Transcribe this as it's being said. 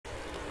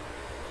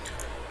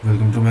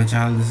Welcome to my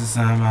channel. This is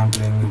Sam. I'm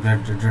playing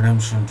Red Dead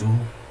Redemption 2.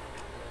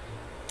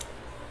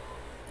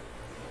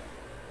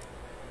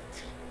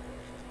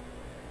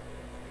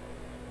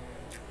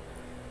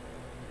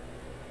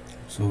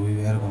 So we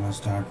were gonna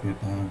start with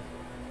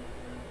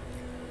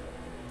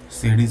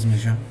Sadie's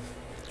mission,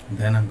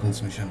 then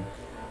Uncle's mission.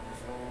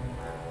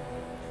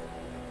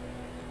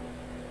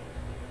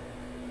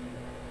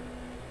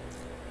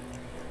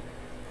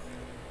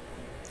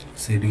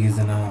 Sadie is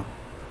in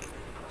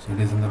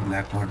the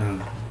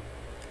Blackwater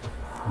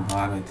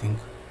bar, I think.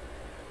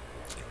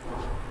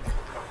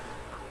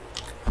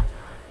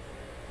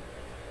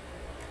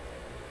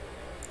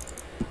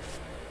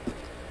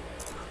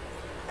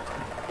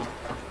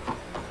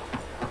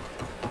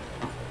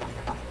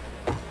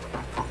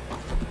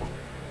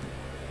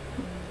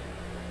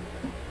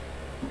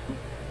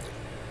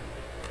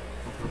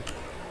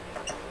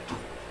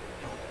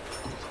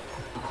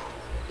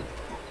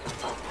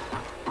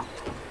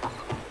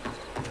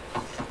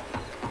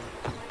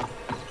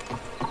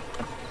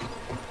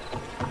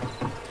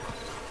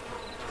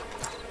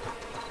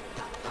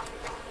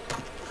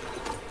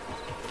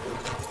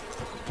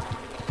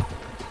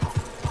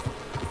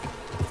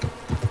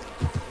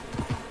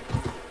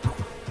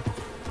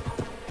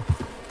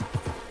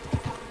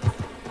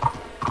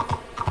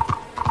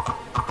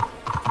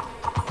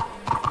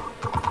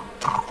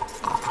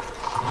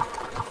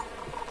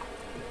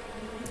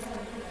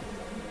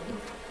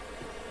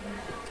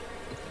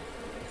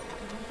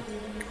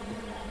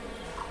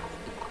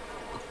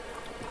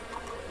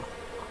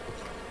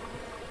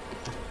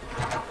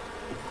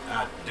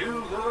 I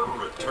do love a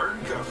return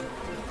customer.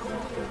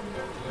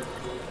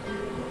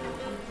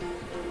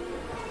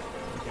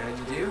 How'd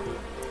you do?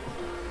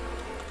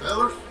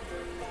 Fellas?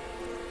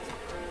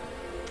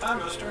 Hi,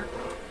 mister.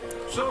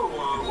 So,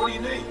 what do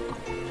you need?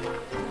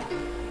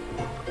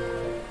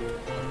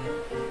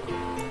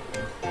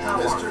 How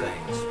are Mister.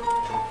 things?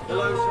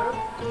 Hello, sir.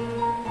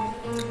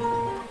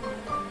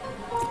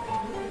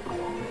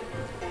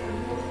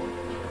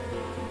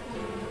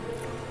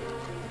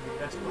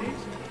 That's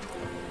please.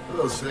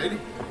 Hello, Sadie.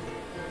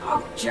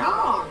 Oh,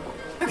 John!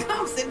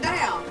 Come sit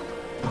down.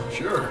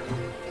 Sure.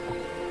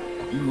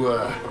 You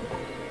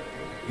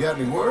got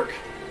any work?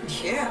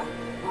 Yeah,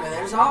 well,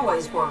 there's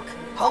always work.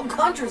 Whole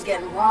country's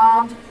getting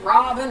robbed,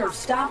 robbing, or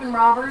stopping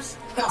robbers.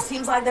 Well,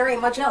 seems like there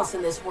ain't much else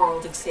in this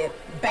world except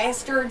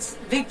bastards,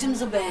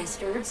 victims of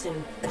bastards,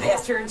 and the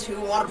bastards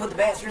who want to put the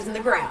bastards in the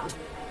ground.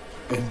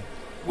 And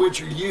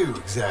which are you,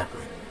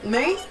 exactly?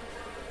 Me?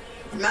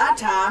 In my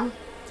time,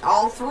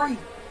 all three.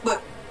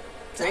 But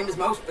same as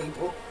most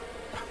people.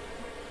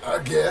 I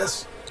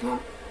guess.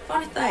 Well,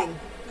 funny thing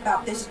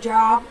about this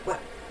job, well,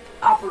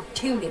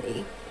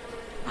 opportunity,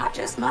 I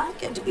just might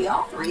get to be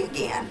all three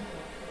again.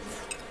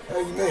 How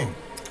you mean?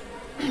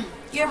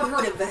 You ever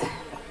heard of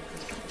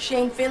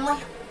Shane Finley?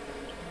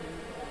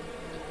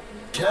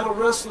 Cattle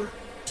rustler?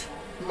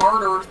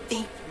 Murderer,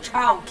 thief,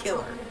 child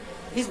killer.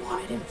 He's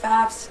wanted in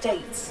 5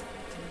 states.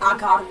 I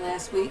caught him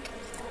last week.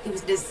 He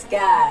was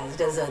disguised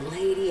as a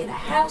lady in a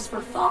house for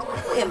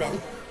foreign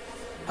women.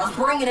 I was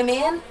bringing him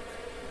in,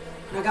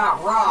 and I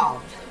got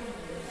robbed.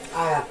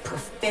 A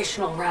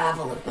professional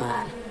rival of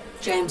mine,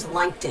 James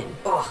Langton.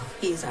 Oh,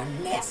 he's a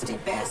nasty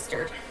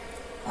bastard.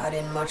 I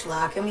didn't much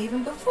like him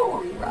even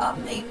before he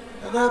robbed me.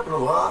 That happened a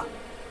lot.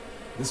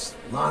 This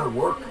line of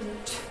work.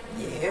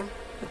 Yeah,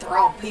 but they're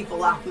all people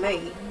like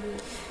me.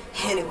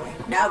 Anyway,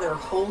 now they're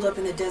holed up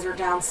in the desert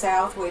down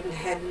south, waiting to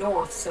head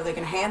north so they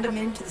can hand them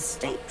in to the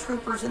state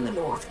troopers in the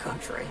north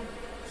country.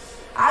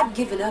 I'd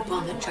given up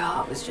on the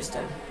job as just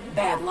a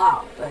bad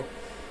lot, but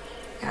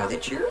now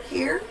that you're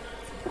here,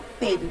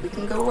 maybe we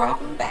can go rob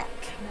them back.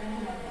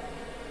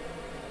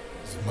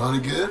 Is the money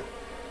good?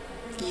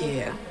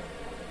 Yeah,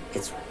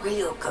 it's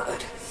real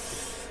good.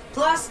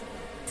 Plus,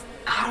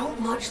 I don't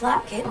much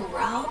like getting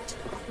robbed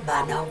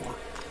by no one.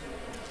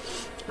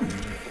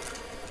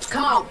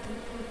 Come on.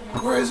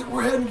 Where is it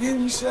we're heading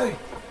again, you say?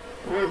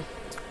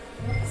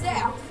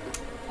 South.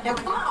 Now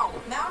come on,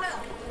 mount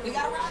up. We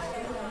gotta ride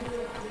ahead.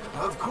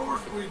 Of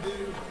course we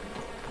do.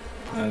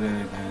 अरे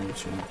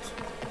बहनचोद,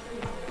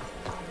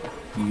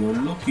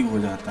 YOLO क्यों हो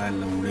जाता है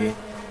लौड़े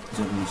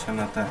जब mission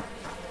आता है?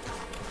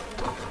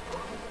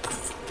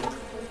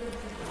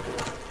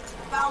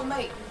 Follow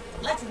me.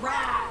 Let's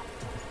ride.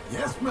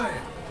 Yes,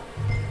 ma'am.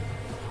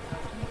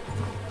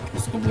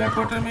 इसको black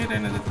water में ही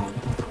रहने देता हूँ।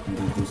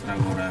 दूसरा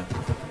घोड़ा है।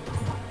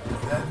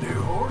 That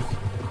new horse?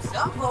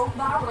 Some folk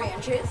buy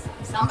ranches,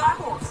 some buy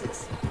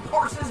horses.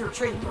 Horses are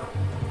cheaper.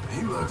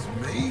 He looks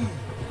mean.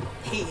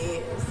 He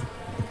is.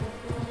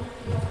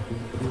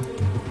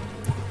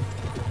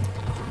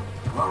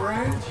 My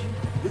ranch?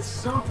 It's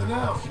something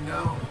else, you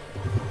know.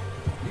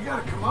 You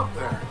gotta come up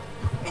there.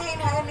 He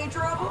ain't had any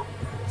trouble.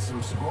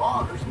 Some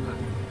squatters, but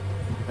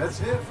that's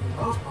it for the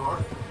most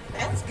part.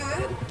 That's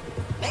good.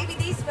 Maybe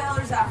these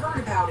fellers I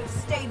heard about have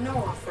stayed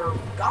north or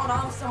gone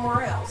off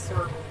somewhere else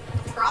or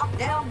dropped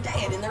down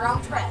dead in their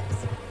own tracks.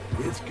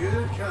 It's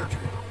good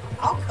country.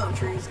 All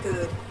country is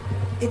good.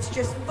 It's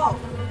just folk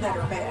that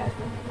are bad.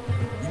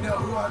 You know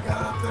who I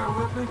got up there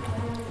with me?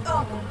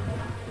 Uncle.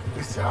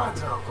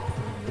 Besides, Uncle,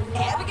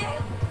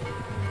 Abigail?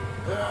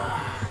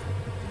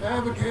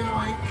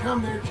 Abigail ain't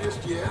come there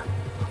just yet.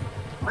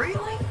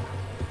 Really?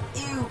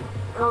 You,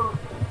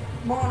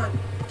 wanna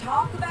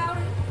talk about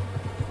it?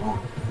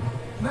 Well,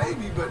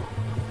 maybe, but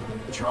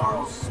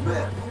Charles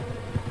Smith.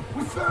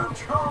 We found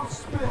Charles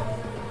Smith.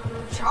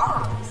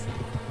 Charles?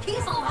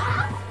 He's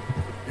alive?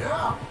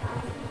 Yeah,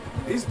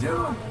 he's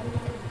doing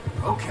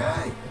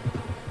okay.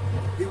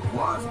 He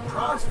was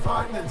prize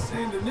fighting in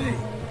Saint Denis.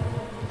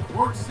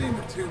 Weren't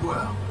seeming too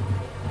well.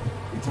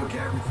 He took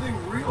everything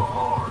real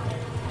hard.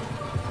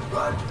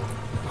 But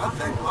I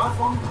think life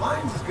on the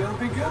plains is gonna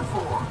be good for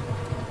him.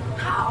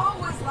 I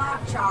always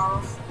liked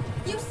Charles.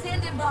 You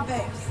send him my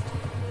best.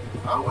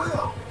 I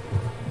will.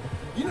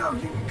 You know,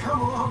 you can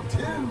come along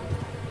too.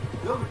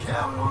 Build a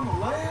cabin on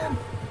the land.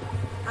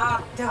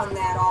 I've done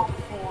that all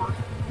before.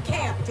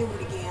 Can't do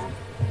it again.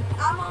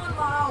 I'm on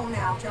my own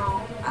now,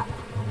 John.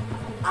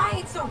 I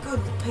ain't so good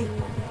with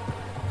people.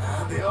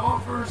 The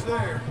offer's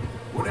there.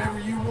 Whatever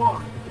you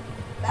want.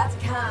 That's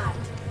kind.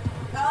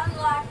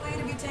 Unlikely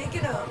to be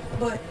taken up,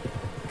 but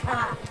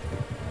kind.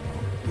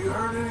 You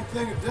heard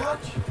anything of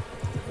Dutch?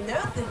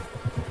 Nothing.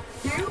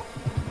 You?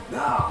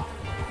 No.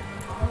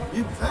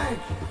 You'd think.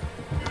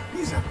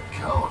 He's a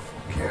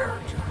colorful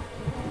character.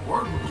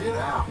 Word will get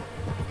out.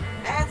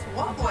 That's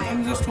one way.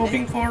 I'm just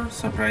hoping for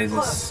surprises.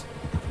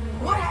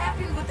 Look, what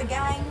happened with the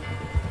gang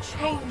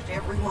changed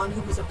everyone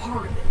who was a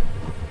part of it.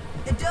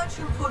 The Dutch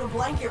who put a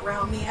blanket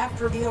around me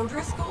after the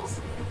O'Driscolls,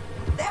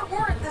 that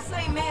weren't the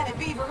same man at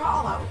Beaver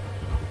Hollow.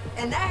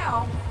 And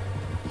now,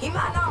 he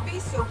might not be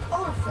so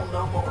colorful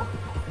no more.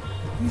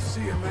 You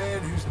see a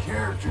man whose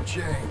character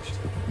changed.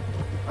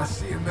 I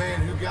see a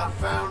man who got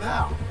found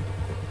out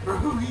for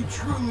who he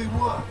truly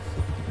was.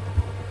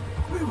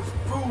 We was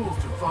fools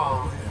to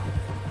follow him.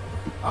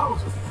 I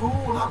was a fool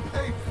and I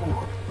paid for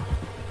it.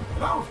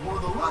 But I was one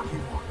of the lucky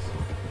ones.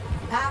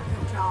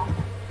 Micah, John.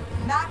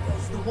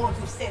 Micah's the one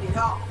who set it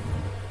off.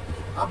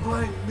 I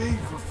blame me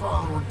for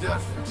following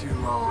Dutch for too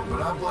long,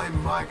 but I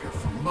blame Micah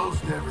for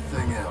most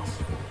everything else.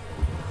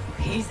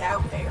 He's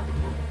out there.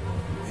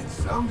 And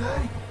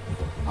someday,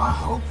 I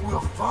hope we'll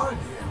find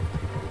him.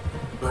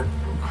 But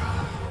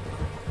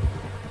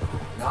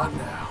not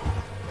now.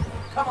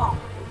 Come on.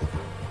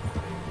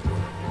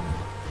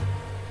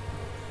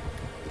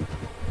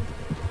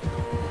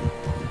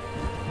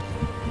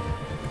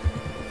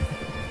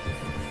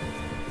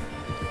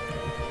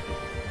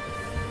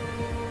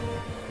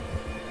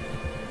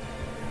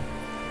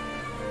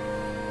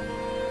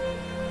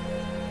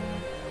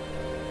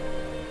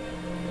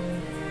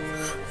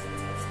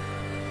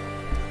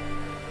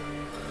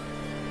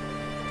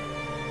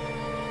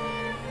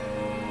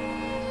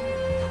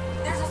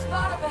 There's a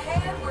spot up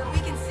ahead where we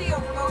can see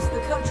over most of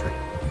the country.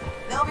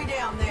 They'll be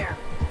down there.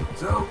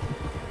 So,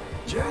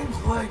 James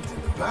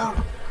Langton, the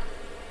bounty.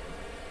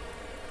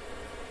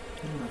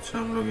 अच्छा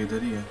हम लोग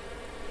इधर ही है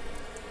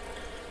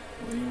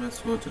वही मैं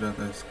सोच रहा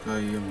था इसका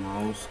ये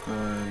माउस का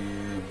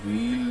ये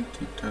व्हील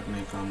ठीक ठाक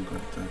नहीं काम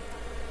करता है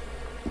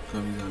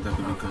कभी ज़्यादा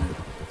कभी कम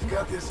He's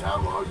got this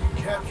outlaw you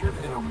captured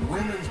in a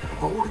women's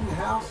boarding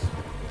house.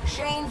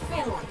 Shane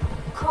Finley.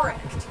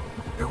 Correct.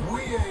 And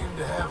we aim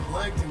to have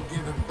Langton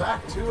give him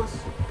back to us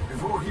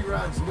before he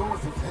rides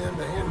north with him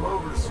to hand him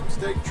over to some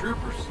state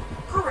troopers.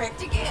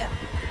 Correct again.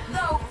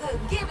 Though the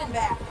giving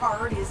back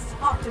part is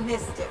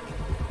optimistic.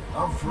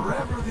 I'm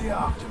forever the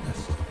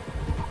optimist.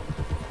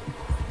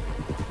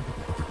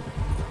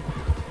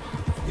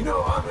 You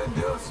know, I've been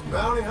doing some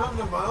bounty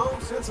hunting of my own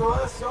since I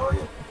last saw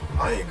you.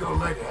 I ain't gonna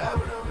make a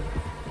habit of it.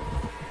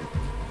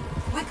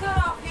 We cut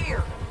off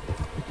here.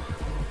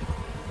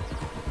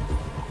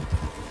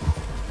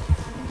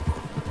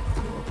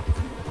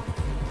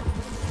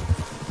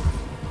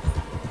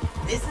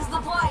 This is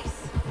the place.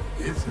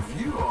 It's a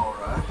view, all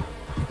right.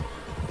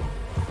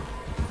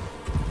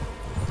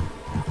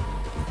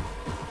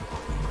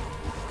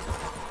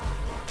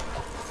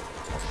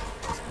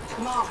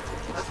 Come on,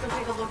 let's go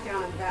take a look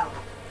down in the valley.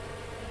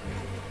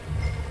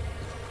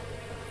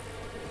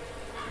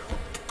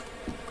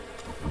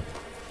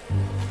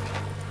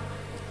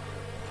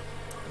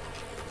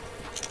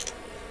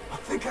 I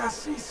think I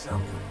see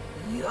something.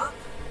 Yup.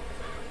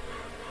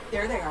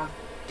 There they are,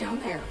 down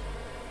there.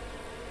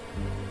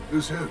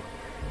 Who's who?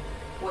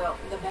 Well,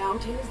 the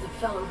bounty is the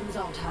fellow who's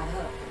all tied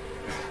up.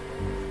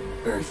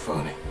 Very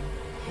funny.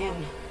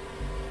 And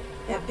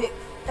that big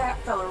fat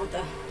fella with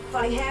the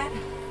funny hat,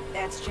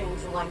 that's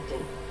James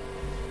Langton.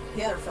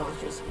 The other fellas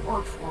just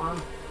worked for him.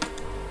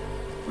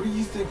 Where do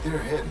you think they're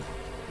heading?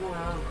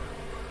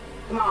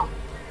 Come on.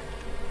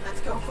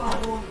 Let's go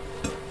follow him.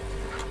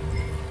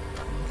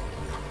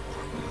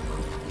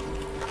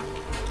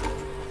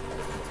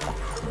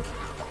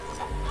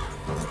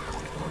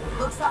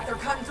 Looks like they're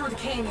cutting through the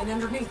canyon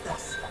underneath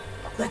us.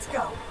 Let's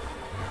go.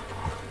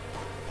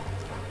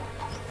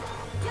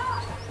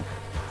 Yeah.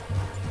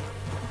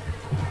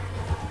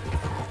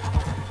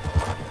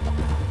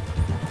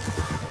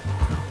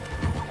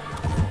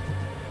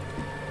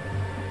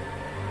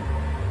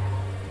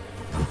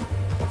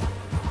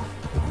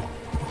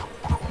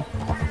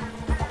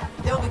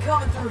 They'll be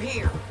coming through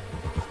here.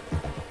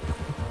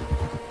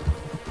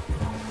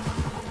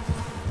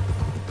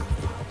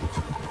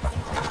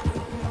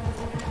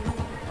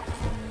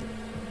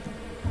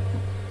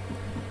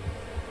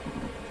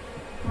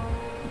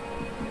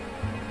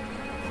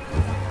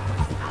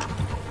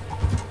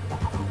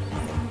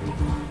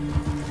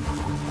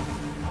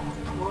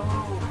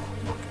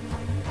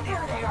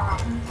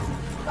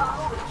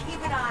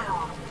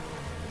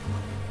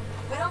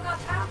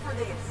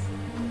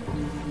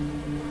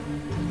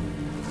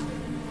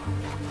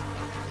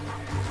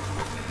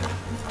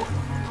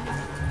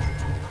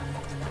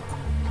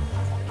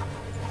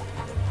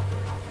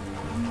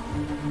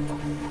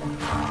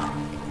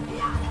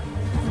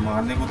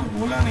 मारने को तो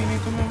बोला नहीं, नहीं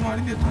तो मैं मार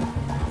ही देता।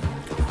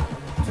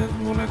 जस्ट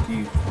बोला कि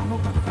फॉलो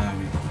करता है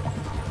अभी।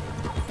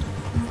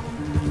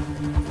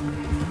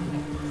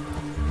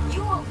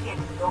 You won't get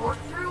north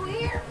through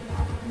here?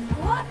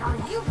 What are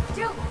you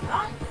doing,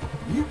 huh?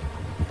 You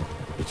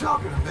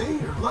talking to me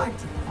or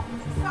Langton?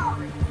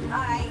 Sorry,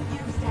 I ain't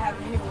used to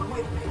having anyone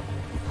with me.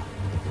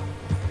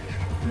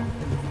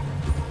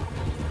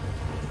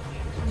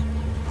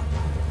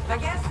 My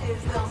guess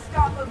is they'll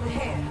stop up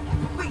ahead.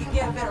 We can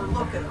get a better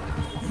look at them.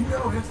 You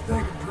know his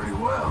thinking pretty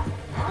well.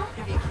 Huh?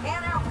 If you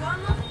can't outgun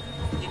them,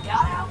 you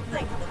gotta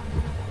outthink them.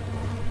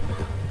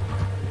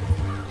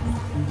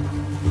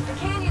 The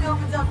canyon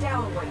opens up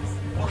down a ways.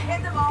 We'll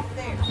head them off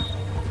there.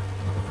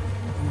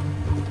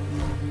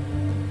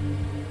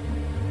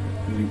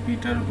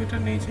 Repeater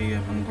नहीं चाहिए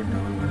अपन को,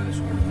 double barrel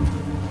shotgun.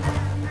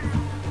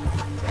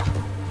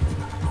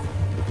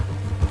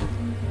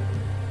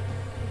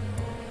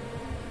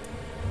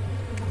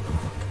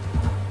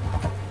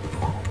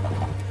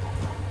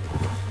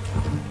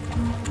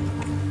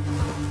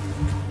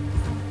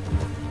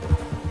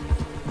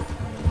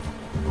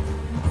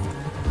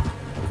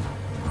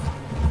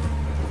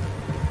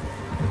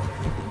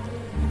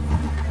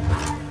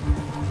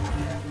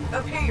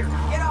 Up here,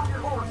 get off your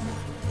horse.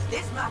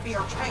 This might be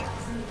our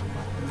chance.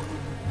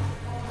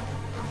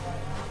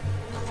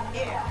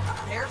 Yeah,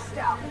 they're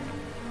stopping.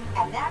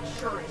 And that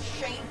sure is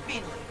Shane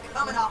Finley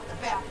coming off the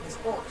back of his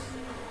horse.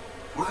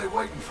 What are they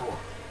waiting for?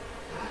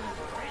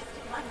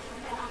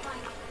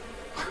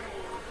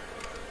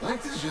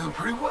 Langton's doing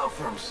pretty well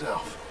for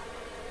himself.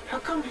 How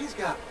come he's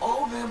got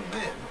all them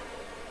men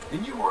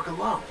and you work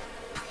alone?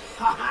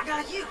 I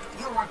got you.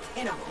 You're one of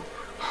them.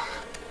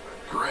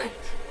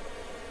 Great.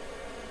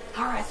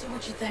 All right, so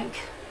what you think?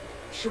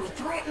 Should we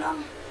threaten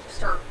them,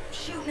 start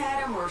shooting at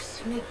them, or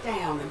sneak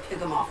down and pick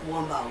them off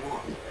one by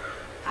one?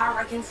 I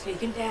reckon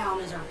sneaking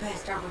down is our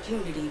best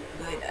opportunity,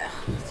 but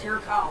it's your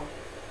call.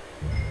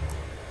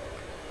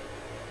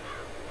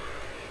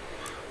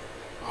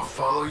 I'll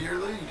follow your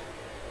lead.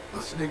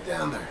 Let's sneak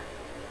down there.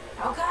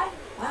 Okay,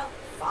 well,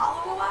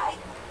 follow away.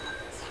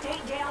 Stay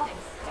down and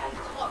stay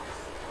close.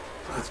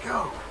 Let's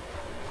go.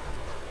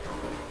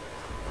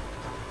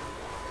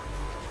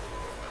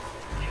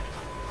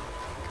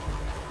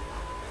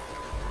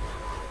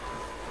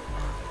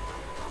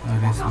 We're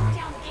going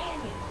down the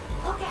canyon.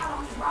 Look out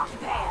on these rocky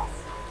paths.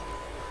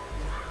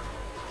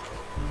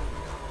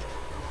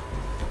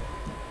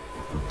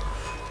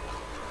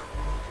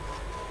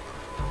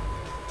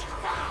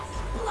 Guys,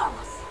 below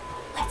us.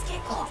 Let's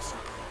get closer.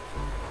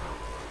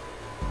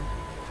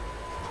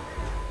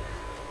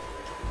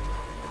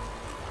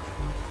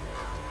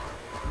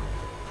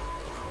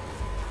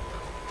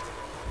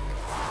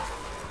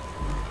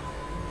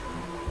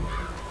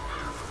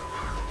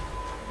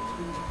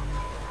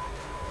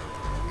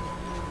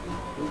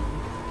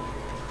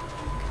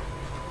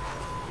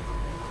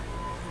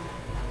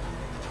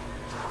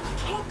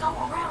 Go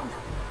around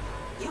them.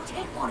 You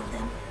take one of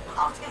them,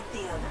 I'll take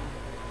the other.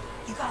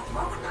 You got a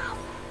throwing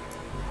knife?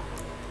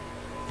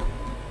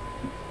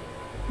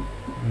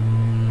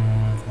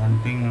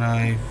 Hunting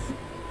knife.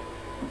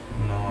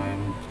 No,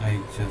 I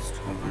just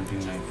have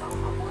hunting knife. Go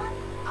for one,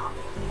 I'll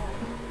take the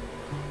other.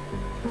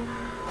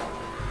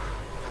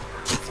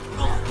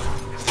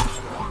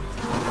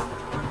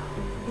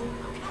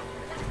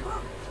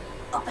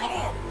 Up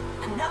ahead,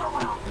 another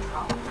one off the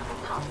drone.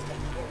 I'll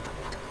take care of it.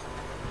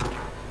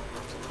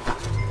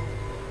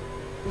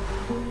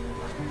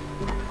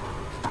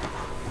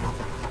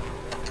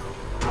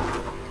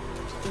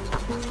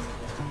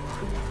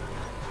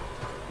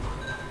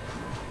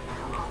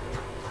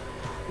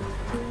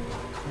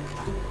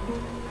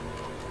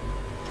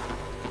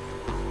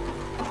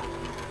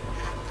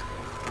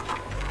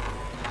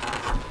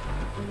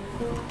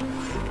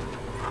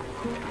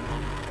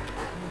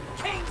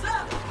 Game's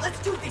up! Let's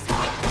do this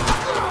quick!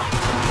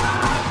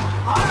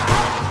 Alright!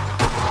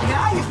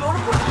 Now you're gonna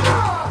put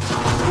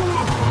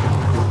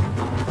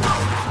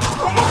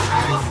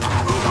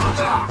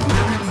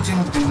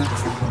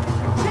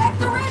check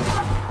the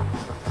river!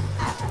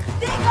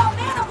 They got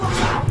animals!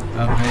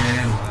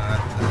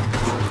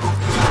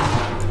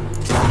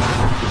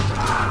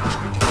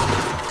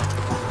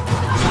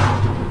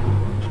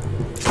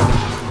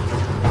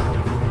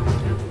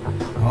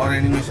 और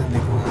animation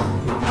देखो।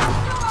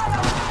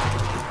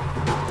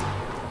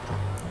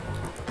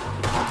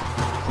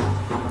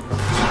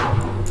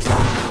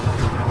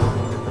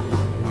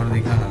 और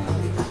देखा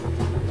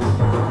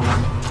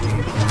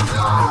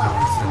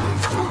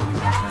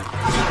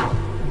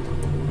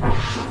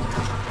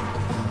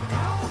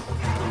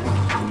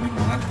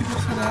बाहर किधर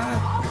से रहा है,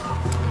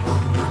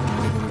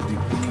 मेरे को तो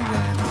दिख ही नहीं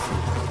रहा है।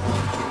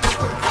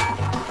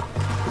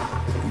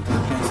 इधर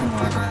कैसे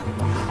मार रहा है?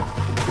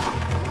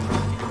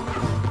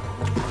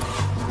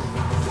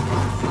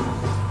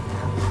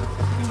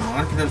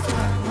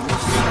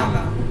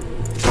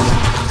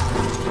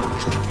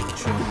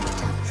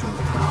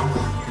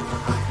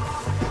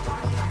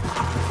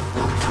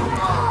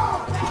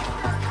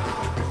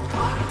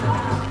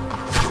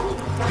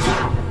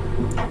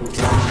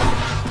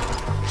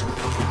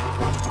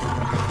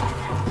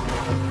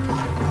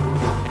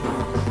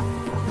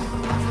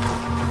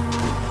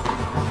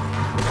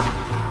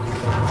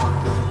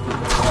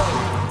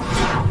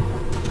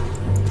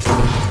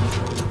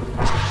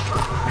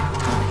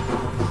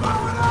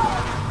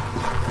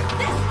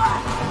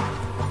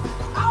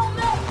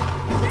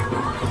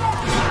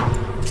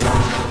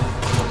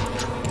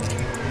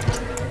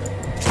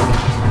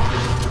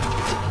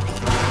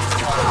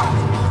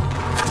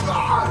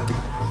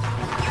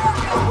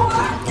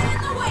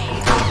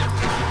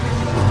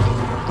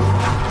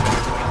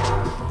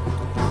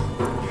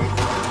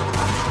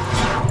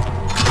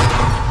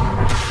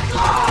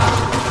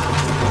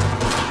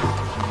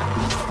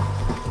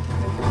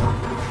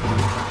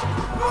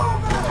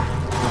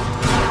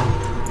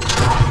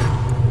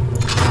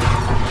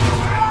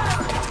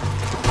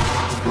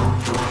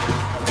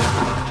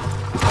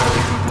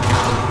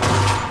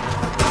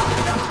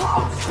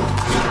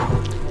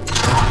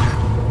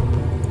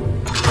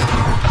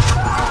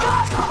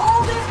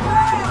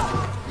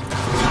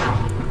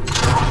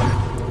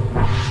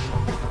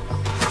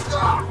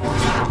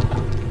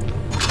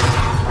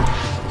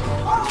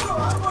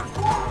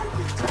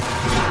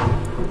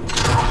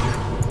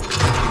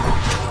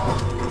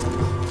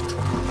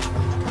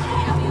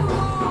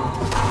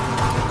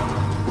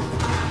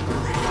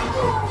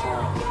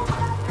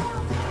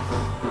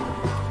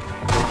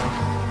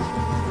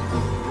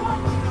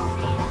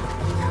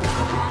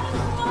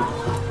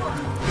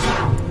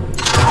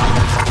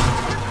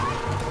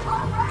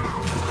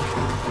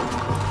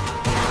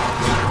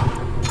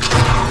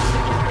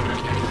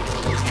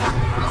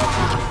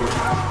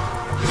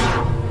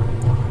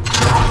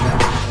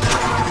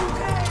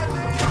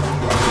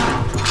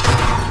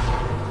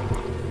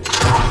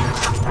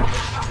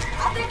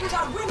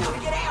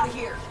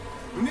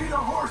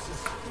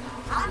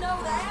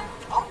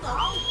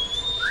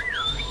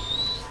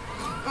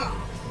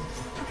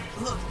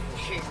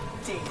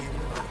 did.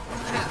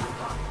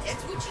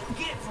 That's what you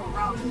get for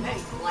robbing me,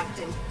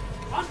 Plankton.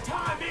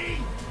 Untie me!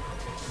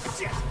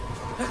 Shit!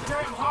 That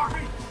damn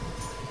Harvey!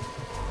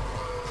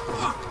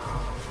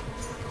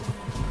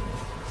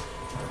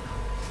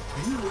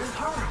 You with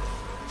her?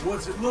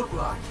 What's it look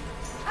like?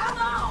 Come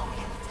on,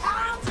 it's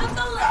time to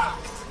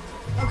collect.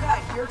 Okay,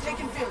 you're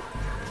taking Philly.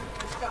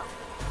 Let's go.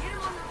 Get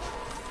him under.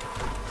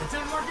 It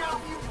didn't work out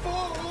for you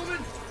before,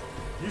 woman!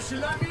 You should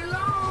let me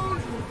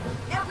alone!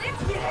 Now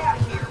let's get out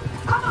of here.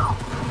 Come on.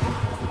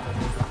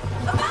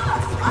 The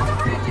bus on the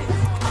bridges.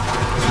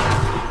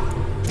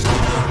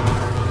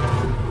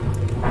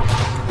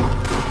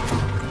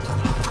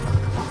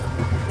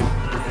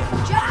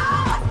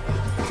 John!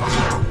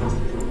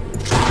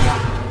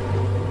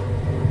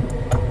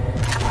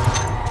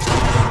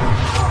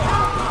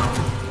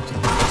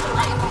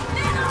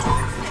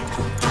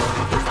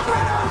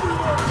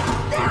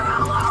 They're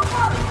all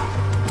over!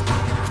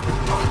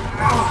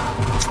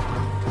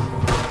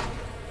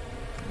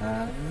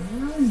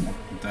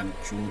 Dan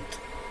cut.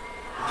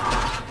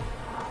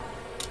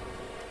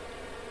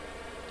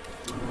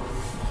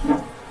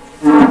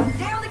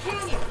 Down the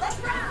canyon. Let's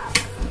ride.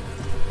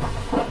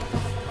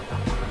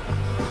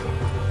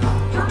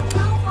 You're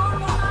too far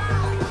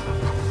behind.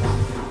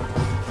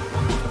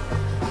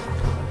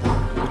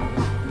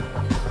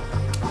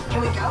 Can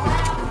we go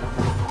now?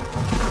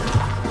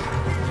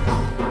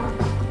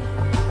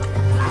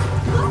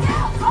 Look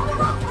out! On the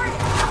rope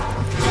bridge.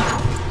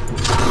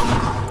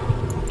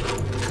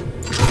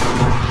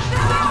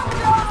 Down,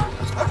 John.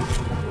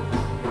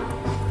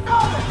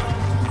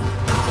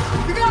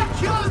 You gotta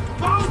kill us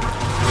both!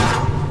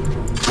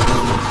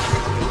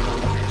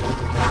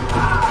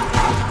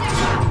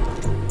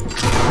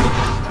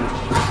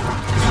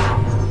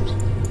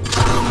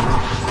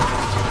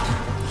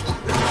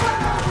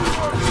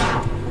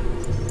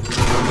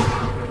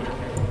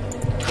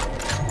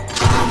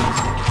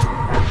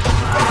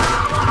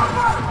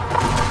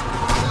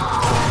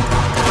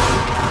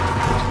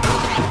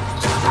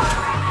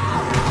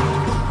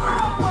 We're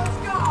almost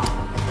gone.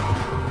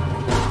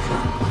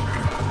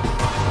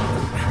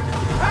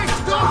 Hey,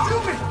 don't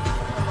shoot me!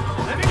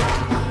 Let me...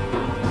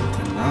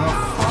 इतना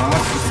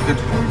fast इसका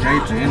ढोंढा ही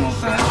train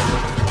होता है।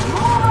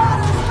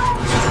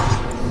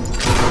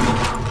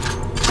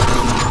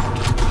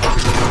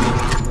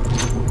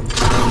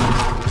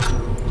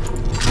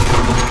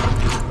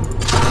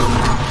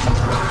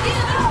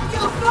 Get up,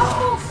 you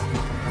fools!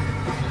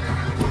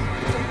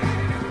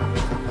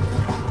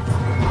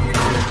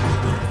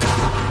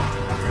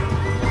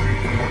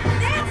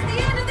 That's the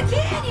end of the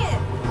canyon!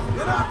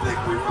 Then I think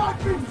we might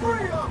be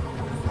free of them!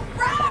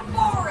 Ride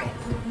for it!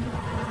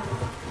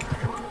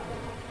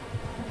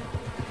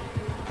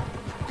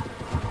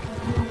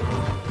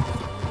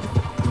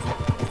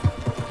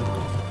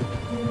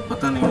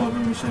 पता नहीं वहाँ पे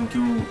mission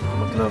क्यों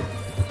मतलब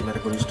मेरे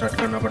को रिस्टार्ट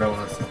करना पड़ा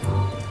वहाँ से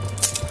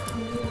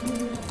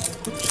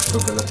कुछ तो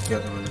गलत किया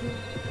था मैंने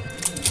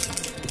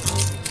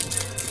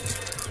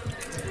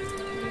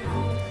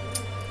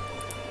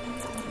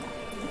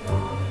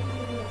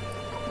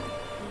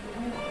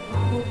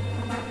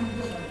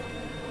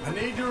I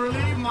need to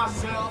relieve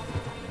myself.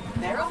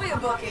 There'll be a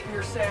bucket in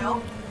your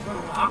cell.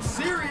 I'm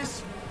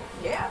serious.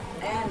 Yeah,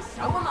 and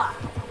so am I.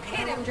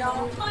 Hit him,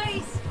 John,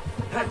 please.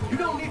 Hey, you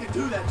don't need to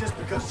do that just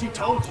because she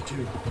told you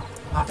to.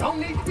 I don't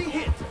need to be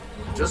hit.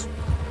 Just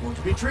want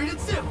to be treated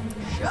civil.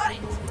 Shut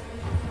it.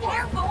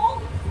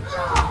 Careful.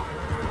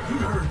 You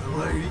heard the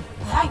lady.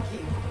 Thank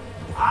you.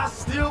 I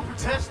still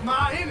protest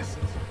my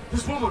innocence.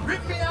 This woman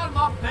ripped me out of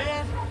my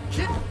bed,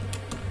 kidnapped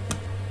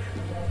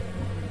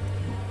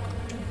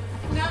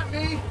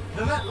me,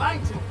 then let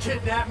Langton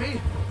kidnap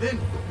me, then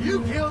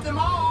you killed them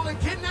all and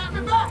kidnapped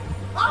me back.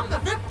 I'm the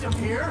victim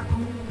here.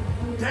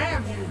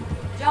 Damn you.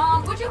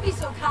 John, would you be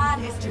so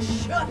kind as to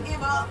shut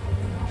him up?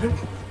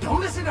 Don't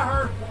listen to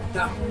her.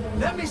 Now,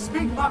 let me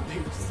speak my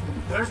piece.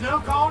 There's no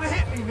call to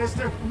hit me,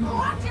 mister.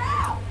 Watch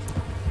out!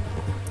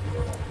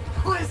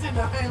 Listen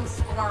to him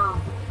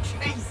squirm.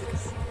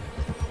 Jesus.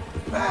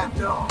 Bad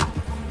dog.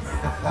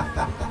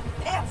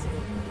 That's it.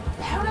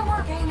 How to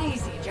work ain't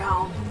easy,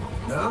 John.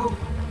 No,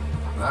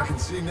 but I can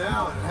see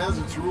now it has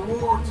its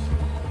rewards.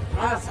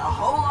 That's a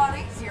whole lot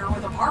easier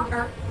with a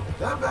partner.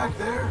 That back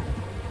there,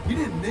 you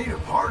didn't need a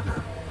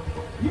partner.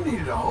 You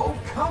needed a whole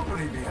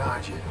company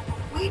behind you.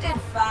 We did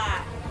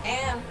fine.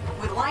 And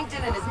with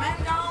Langton and his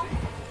men gone,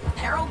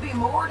 there'll be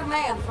more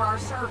demand for our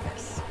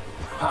service.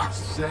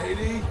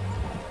 Sadie,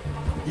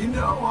 you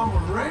know I'm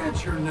a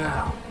rancher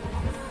now.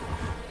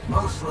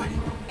 Mostly.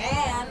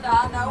 And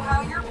I know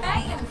how you're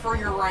paying for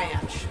your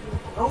ranch.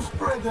 Don't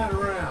spread that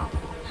around.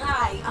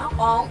 Hey, I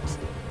won't.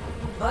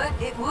 But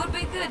it would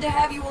be good to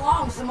have you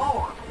along some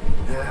more.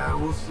 Yeah,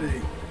 we'll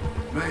see.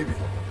 Maybe.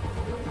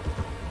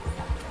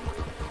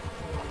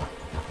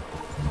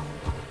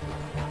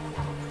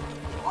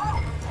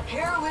 Well,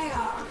 here we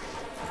are.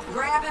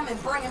 Grab him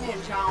and bring him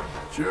in, John.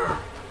 Sure.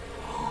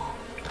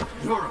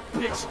 You're a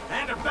bitch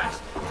and a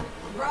bastard.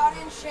 Brought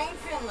in Shane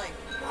Finley.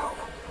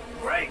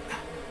 Great.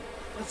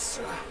 Let's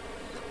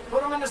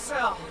put him in the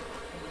cell.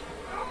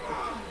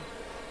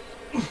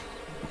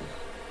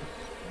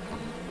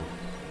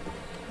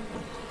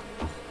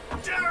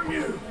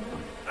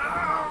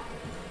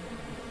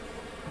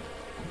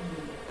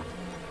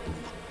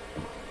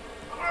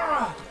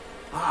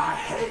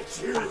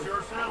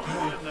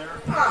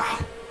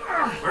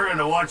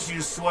 you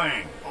to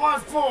swing.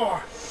 What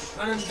for?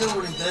 I didn't do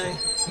anything.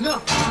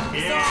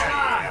 Nothing.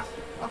 Yeah.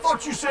 I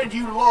thought you said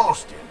you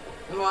lost him.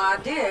 Well, I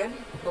did,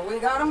 but we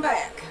got him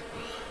back.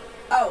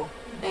 Oh,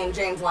 and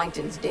James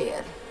Langton's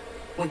dead.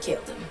 We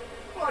killed him.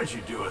 Why'd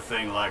you do a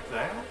thing like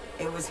that?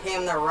 It was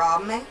him that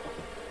robbed me.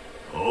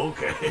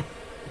 Okay.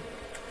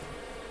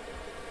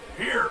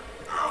 Here.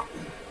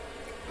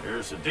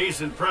 Here's a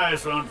decent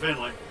price on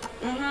Finley.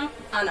 Mm-hmm,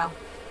 I know.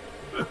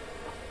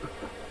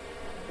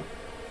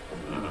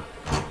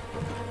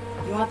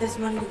 You want this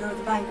money to go to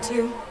the bank,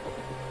 too?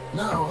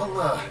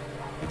 No,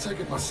 I'll take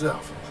it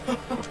myself.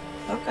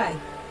 Okay,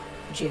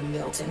 Jim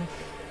Milton.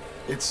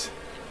 It's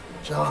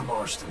John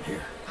Marston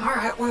here. All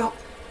right, well,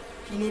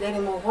 if you need any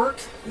more work,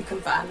 you can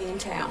find me in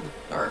town.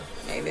 Or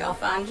maybe I'll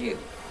find you.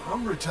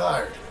 I'm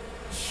retired.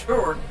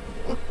 Sure.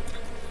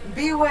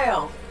 Be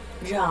well,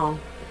 John.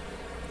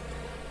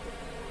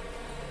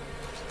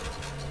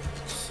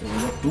 So we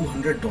got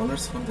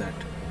 $200 for that.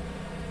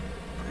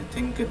 I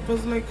think it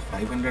was like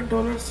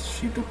 $500.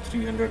 She took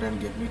 300 and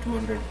gave me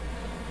 200.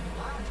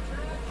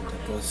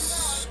 That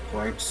was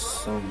quite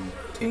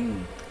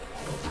something.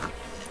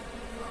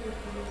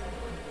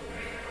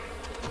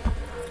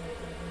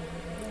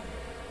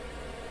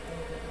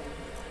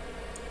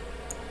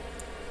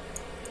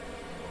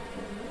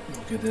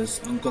 Okay, there's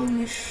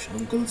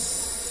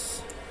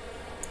Uncle's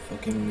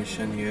fucking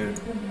mission here.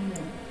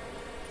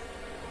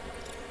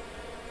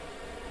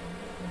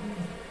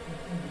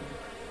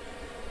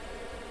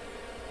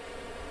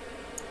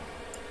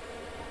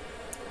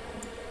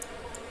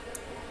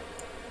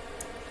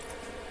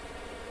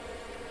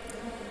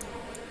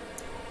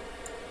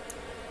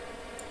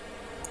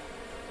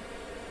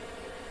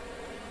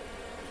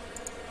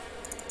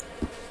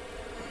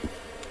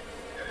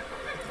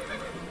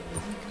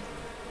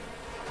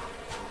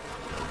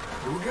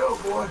 Here we go,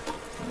 boy.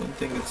 I don't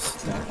think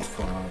it's that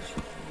far.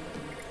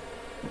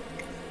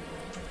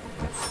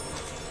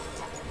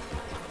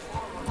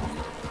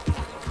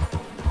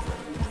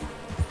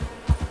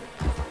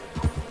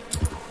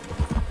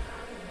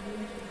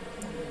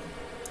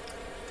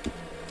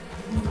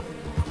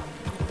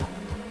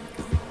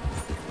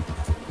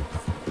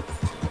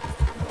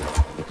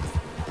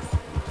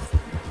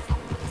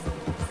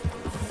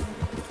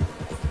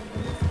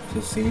 So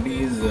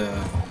Sadie is a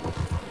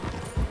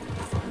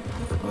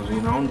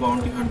renowned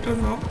bounty hunter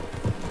now,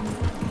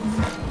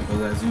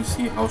 because as you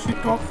see how she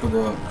talked to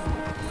the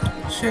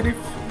sheriff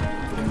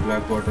in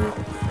Blackwater,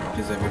 it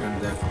is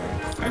evident that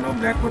I know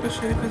Blackwater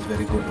sheriff is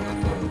very good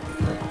and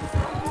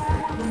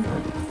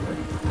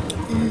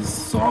he's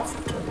soft.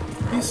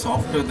 He's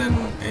softer than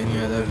any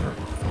other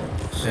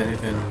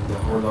sheriff in the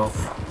whole of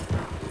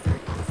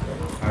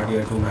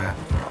RDR2 map.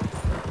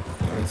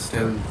 But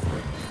still,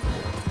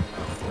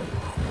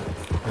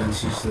 when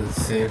she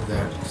said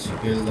that she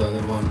killed the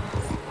other one,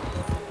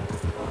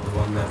 the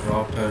one that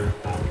robbed her,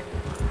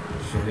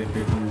 sheriff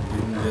didn't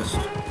just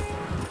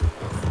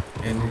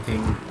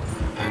anything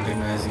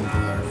antagonizing to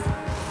her.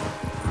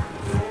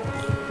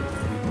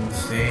 Didn't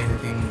say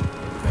anything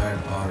bad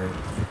or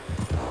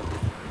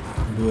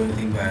do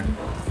anything bad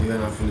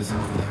even after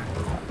listening to that.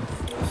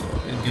 So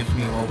it gives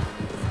me hope.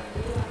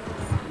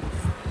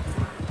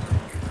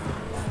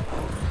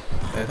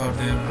 I thought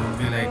there would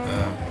be like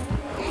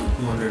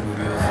 200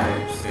 videos I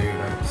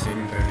said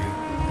it earlier.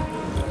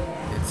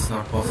 It's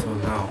not possible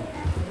now.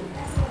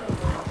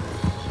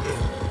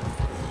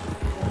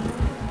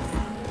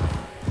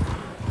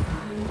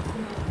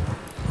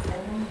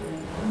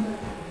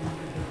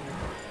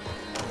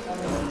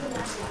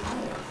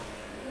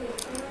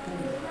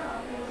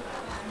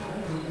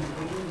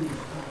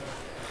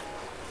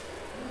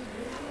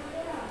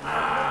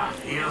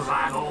 Feels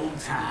like old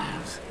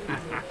times.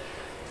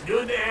 It's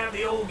good to have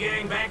the old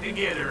gang back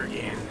together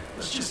again.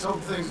 Let's just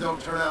hope things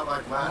don't turn out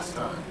like last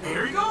time.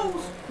 Here he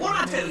goes. What'd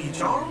I tell you,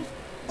 Charles?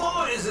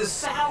 Boy is as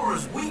sour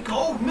as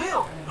week-old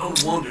milk. No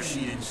wonder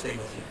she didn't stay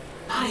with you.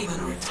 Not even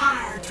a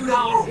retired $2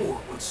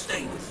 whore would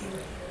stay with you.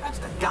 That's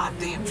the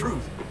goddamn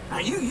truth. Now,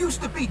 you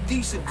used to be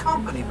decent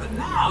company, but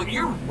now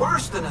you're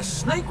worse than a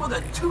snake with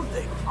a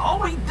toothache.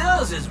 All he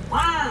does is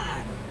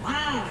whine,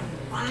 whine,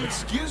 whine.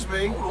 Excuse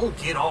me. Oh, don't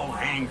get all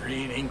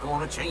angry. It ain't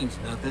gonna change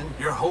nothing.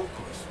 You're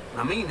hopeless.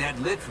 I mean that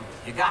literally.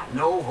 You got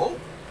no hope.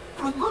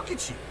 I mean, look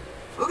at you.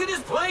 Look at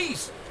this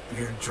place.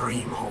 Your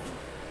dream home.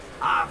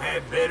 I've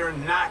had better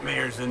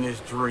nightmares than this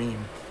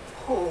dream.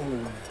 Oh,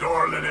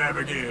 darling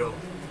Abigail,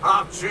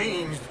 I've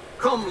changed.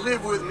 Come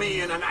live with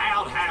me in an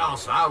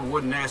outhouse I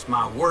wouldn't ask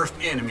my worst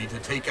enemy to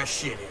take a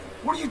shit in.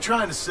 What are you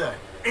trying to say?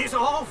 It's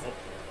awful.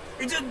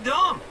 It's just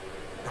dumb.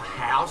 The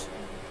house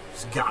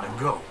has gotta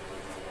go.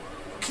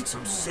 Get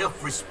some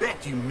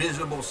self-respect, you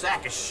miserable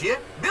sack of shit.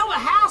 Build a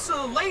house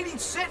a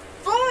lady'd set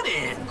foot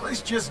in. The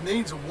place just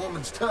needs a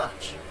woman's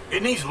touch.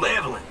 It needs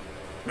leveling.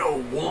 No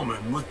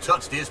woman would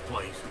touch this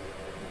place.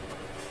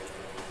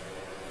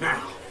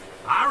 Now,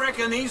 I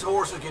reckon these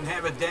horses can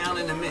have it down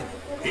in a minute.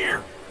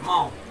 Here, come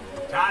on.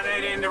 Tie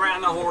that end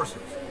around the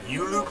horses.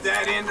 You loop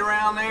that end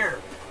around there.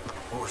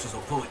 Horses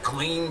will pull it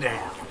clean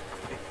down.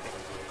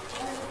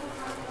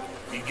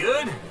 You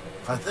good?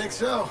 I think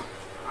so.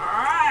 All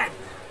right.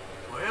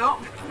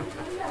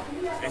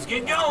 Let's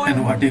get going.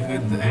 And what if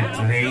it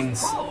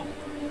rains?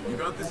 You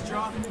got this,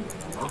 John?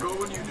 I'll go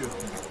when you do.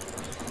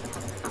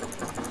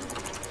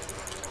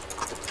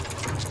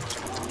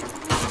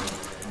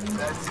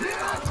 That's it!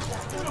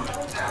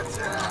 That's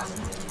it!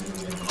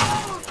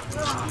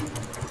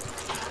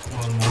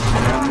 Almost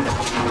done.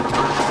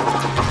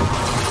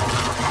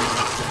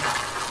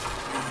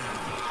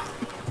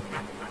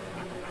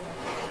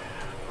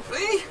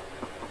 See?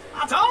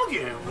 I told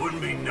you it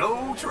wouldn't be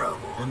no trouble.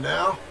 And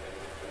now?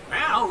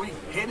 Now we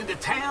headed to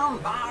town,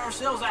 buy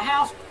ourselves a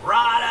house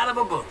right out of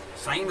a book.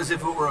 Same as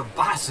if it were a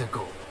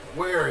bicycle.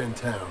 Where in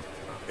town?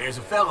 There's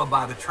a fella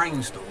by the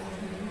train store.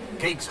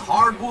 Cakes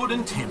hardwood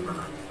and timber.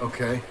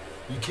 Okay,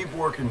 you keep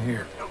working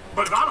here.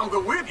 But if I don't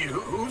go with you,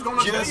 who's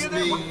gonna tell you Just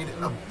that? need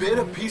a bit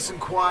of peace and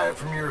quiet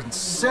from your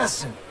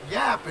incessant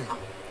yapping.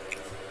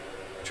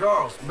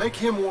 Charles, make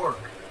him work.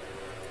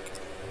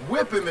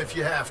 Whip him if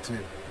you have to.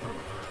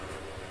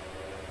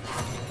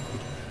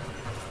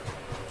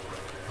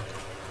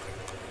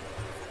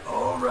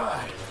 All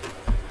right.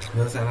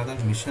 There's another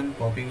mission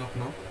popping up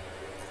now.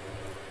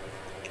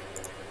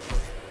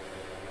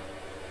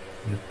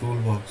 The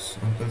toolbox.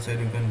 Uncle said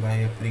you can buy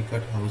a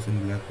pre-cut house in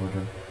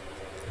Blackwater.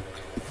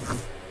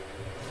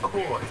 Oh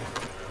boy.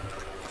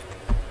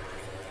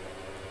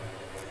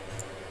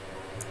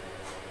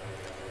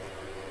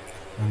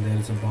 And there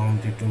is a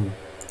bounty too.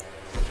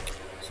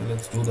 So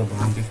let's do the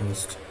bounty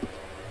first.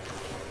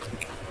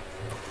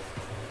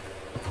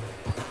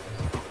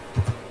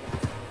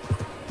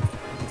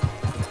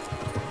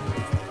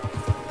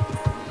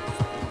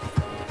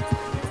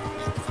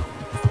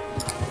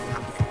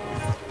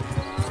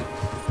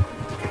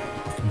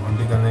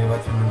 Boundary करने के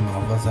बाद फिर मैं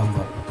वापस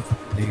आऊँगा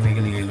देखने के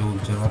लिए ये लोग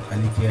जगह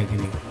खाली किया है कि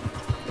नहीं,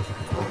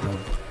 मतलब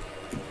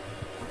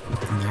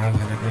नया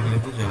घर रखने के लिए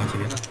तो जगह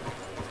चाहिए ना।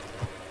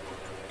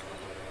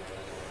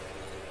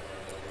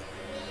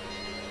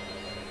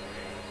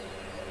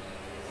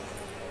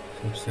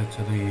 सबसे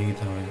अच्छा तो यही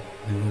था भाई,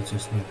 रिवर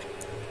चेस्टनट।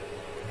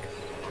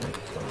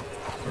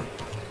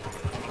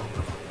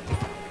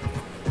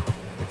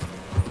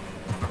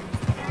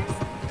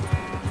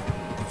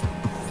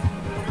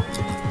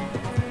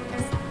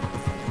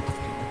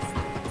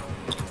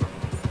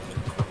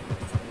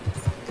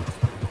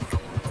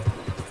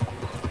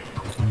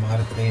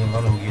 भारत कहीं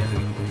और हो गया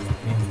लेकिन कोई बात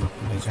नहीं, हम लोग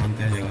तो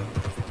पहचानते हैं जगह।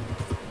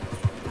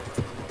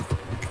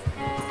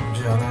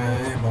 जाना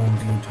है,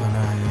 बाउंड्री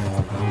उठाना है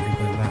और बाउंड्री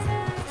करना है।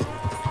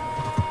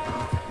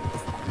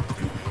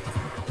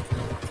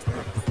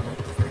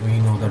 We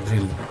know the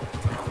drill,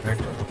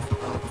 right?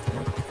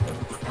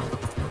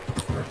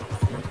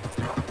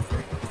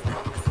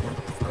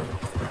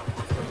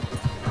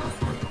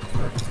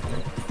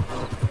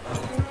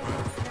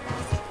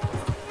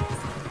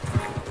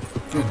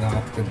 जो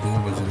रात के 2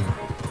 बज रहे,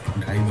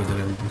 2:30 बज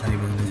रहे, 2:30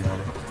 बजने जा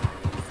रहे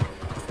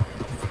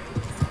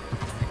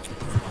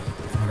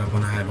और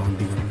अपन आया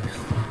बाउंड्री करने।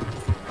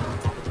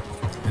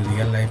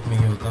 रियल लाइफ में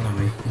ये होता ना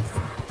भाई।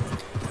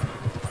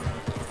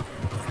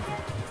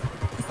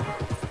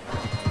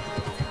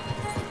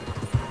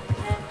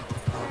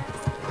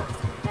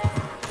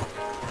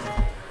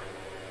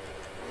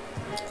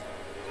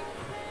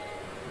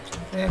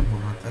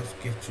 माता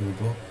के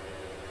चूदो।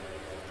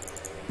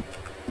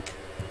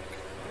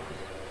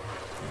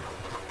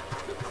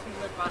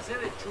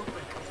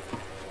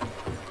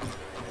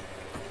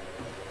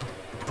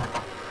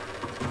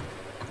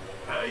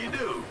 How you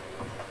do?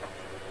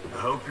 I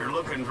hope you're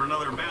looking for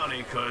another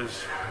bounty, cause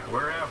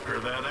we're after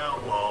that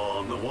outlaw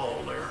on the wall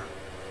there.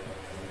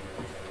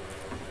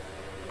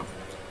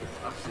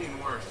 I've seen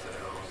worse than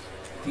those.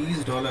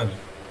 $30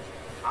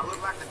 I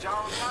look like the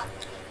John guy?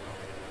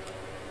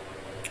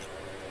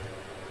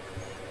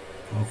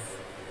 of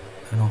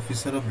an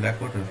officer of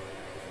Blackwater,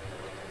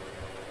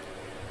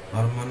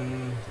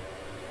 Herman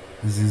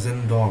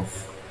Zizendorf।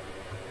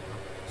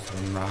 so,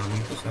 नाम ही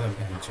तो सारा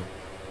भैंचो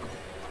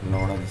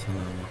लौड़ा जैसा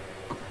नाम है।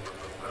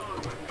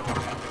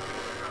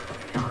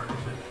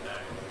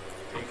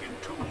 Taking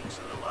tools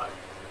and the like.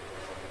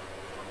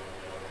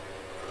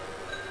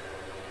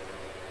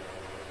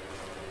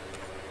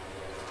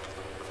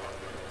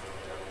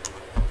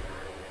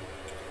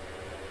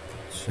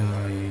 अच्छा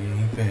ये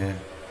यहीं पे है।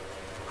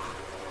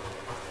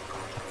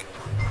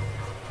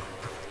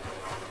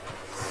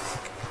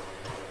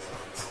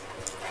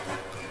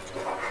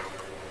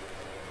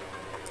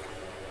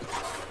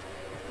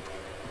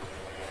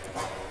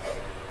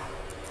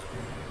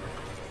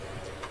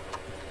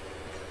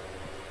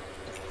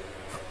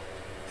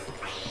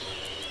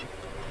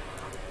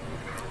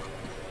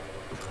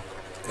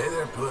 Hey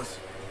there, puss.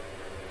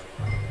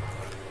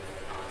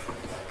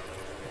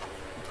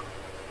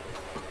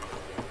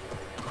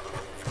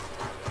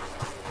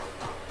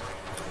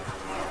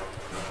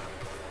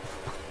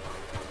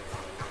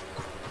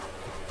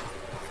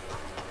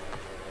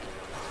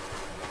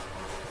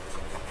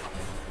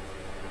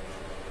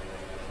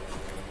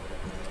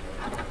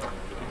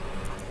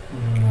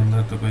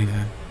 अंदर तो कोई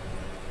है।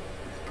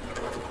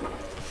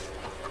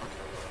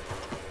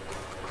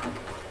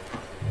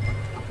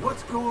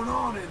 What's going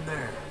on in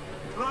there?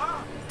 Huh?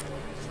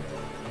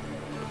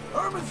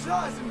 German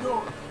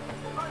Seisendorf.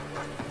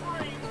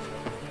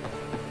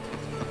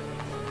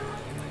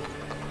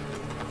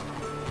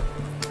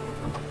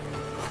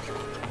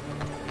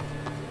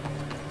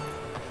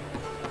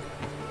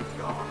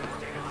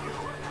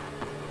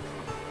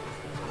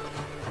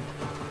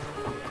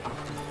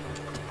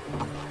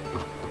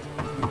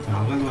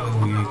 पागल वाला हो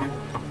गया क्या?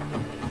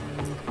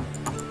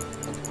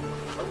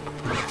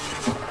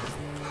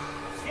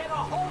 Get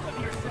a hold of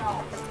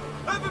yourselves!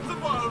 Heavens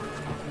above!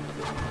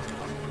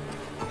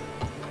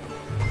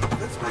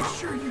 Let's make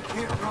sure you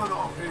can't run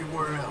off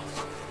anywhere else.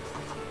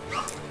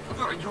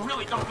 You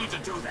really don't need to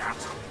do that.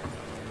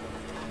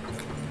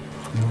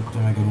 वो तो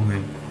मैं करूँगा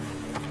ही.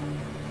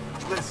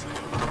 Listen,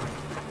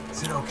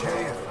 is it okay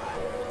if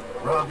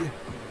I rob you?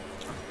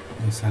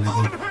 ये साले को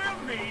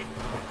Unhand me!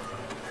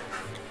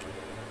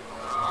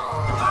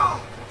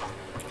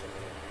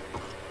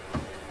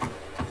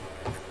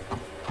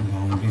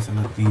 Boundary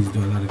साला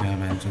 $30 का है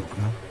मैनचेस्टर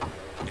का.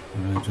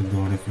 मैनचेस्टर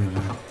दौड़े फिर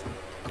रहा है.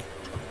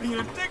 The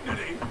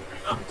indignity!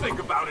 Think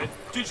about it.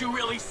 Did you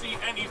really see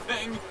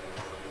anything?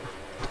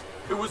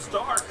 It was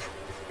dark.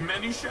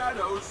 Many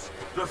shadows.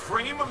 The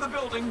frame of the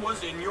building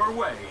was in your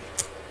way.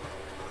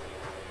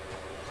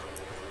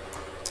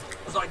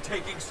 Was I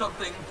taking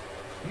something?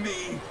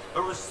 Me,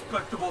 a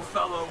respectable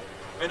fellow,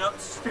 an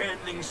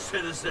upstanding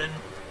citizen?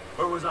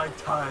 Or was I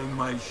tying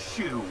my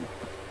shoe?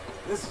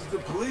 This is the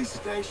police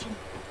station.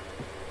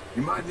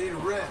 You might need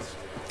a rest.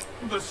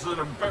 This is an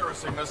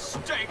embarrassing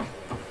mistake.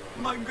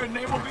 My good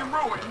name will be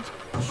ruined.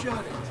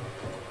 Shut it.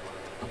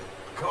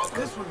 Caught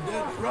this one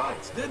dead to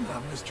rights, didn't I,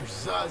 Mr.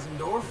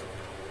 Seisendorf?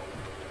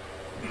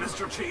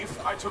 Mr. Chief,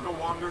 I took a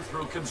wander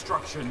through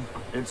construction.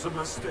 It's a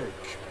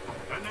mistake.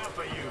 Enough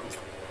of you.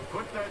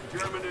 Put that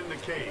German in the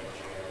cage.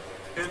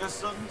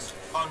 Innocent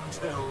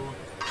until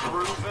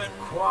proven.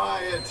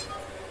 Quiet.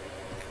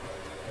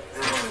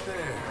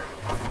 There.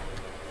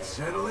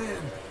 Settle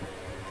in.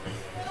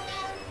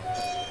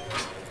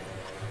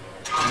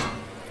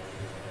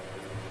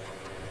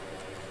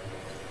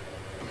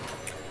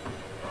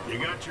 You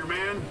got your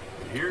man?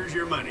 Here's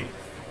your money.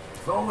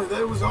 If only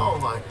they was all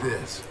like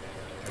this.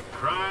 A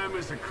crime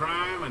is a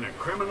crime and a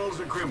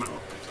criminal's a criminal.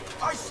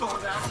 I saw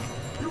that.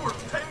 You were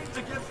paid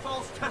to give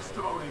false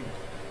testimony.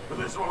 But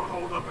this won't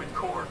hold up in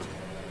court.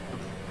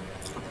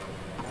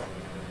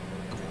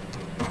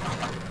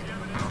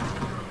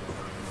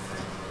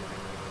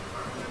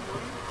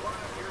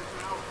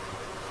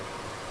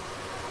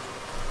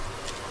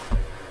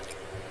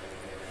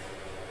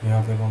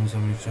 यहाँ पे कौन सा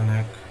mission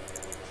है?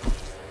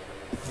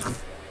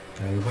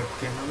 Albert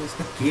क्या नाम है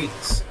इसका?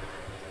 Cakes.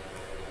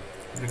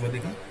 एक बार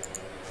देखा?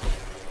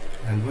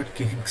 Albert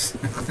cakes.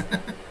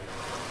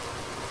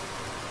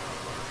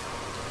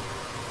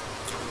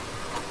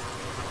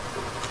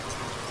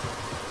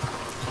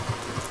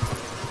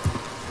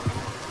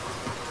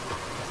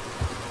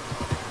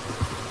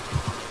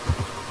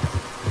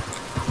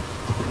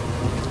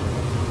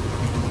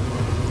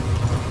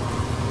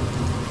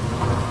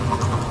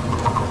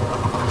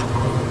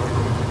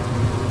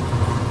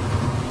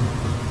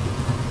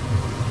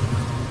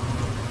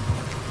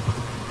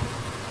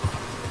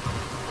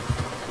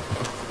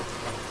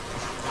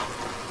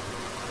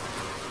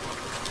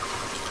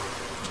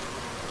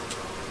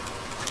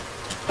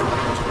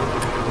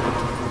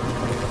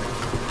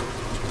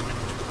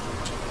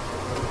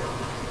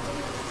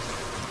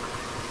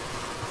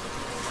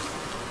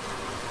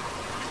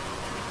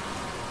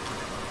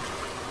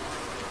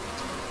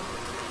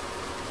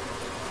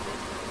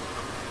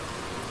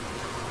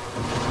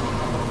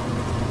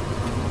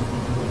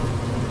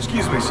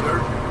 Excuse me, sir.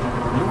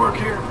 You work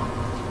here?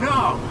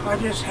 No, I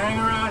just hang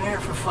around here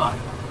for fun.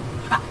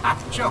 I'm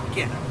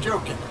joking.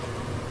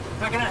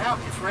 How can I help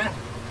you, friend?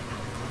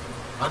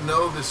 I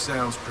know this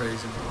sounds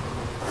crazy.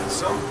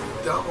 Some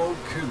dumb old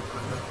coot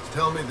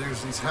tell me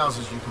there's these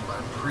houses you can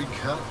buy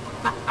pre-cut.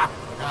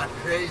 Not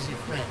crazy,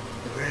 friend.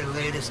 The very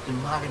latest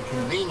in modern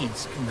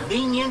convenience.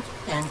 Convenient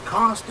and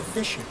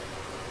cost-efficient.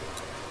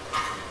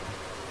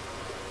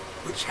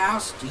 Which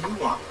house do you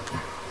want?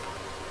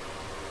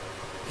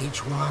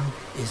 Each one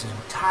is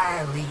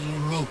entirely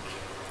unique,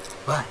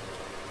 but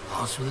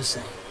also the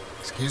same.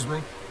 Excuse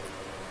me?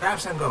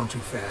 Perhaps I'm going too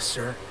fast,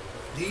 sir.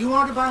 Do you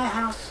want to buy a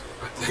house?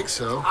 I think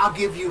so. I'll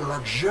give you a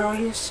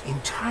luxurious,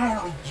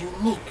 entirely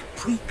unique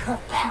pre-cut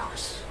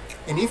house.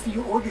 And if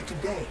you order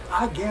today,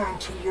 I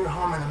guarantee you're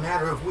home in a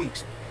matter of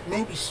weeks,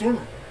 maybe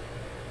sooner.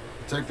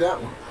 Take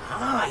that one.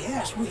 Ah,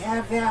 yes, we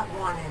have that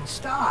one in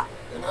stock.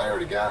 And I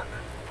already got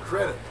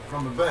credit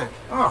from the bank.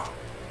 Oh,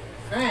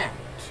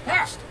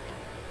 fantastic.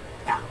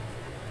 Now,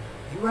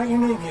 you write your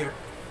name here,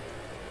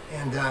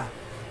 and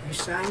you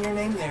sign your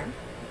name there,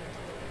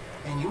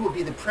 and you will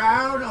be the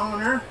proud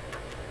owner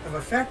of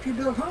a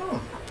factory-built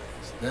home.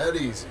 It's that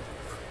easy.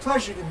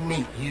 Pleasure to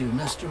meet you,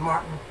 Mr.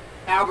 Martin.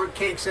 Albert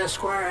Cakes,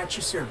 Esquire, at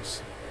your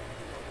service.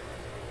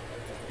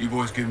 You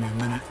boys give me a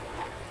minute.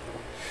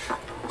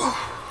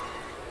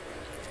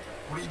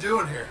 What are you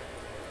doing here?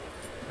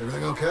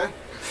 Everything okay?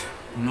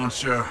 I'm not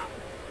sure.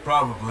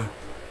 Probably.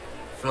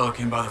 Fella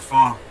came by the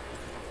farm.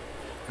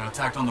 Got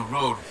attacked on the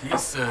road. He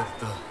said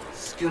the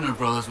Skinner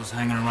brothers was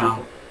hanging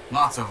around.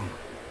 Lots of them.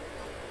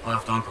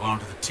 Left Uncle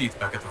armed to the teeth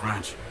back at the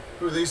ranch.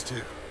 Who are these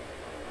two?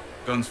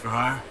 Guns for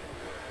hire?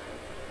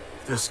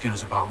 If this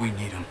Skinner's about, we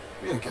need him.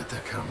 We ain't got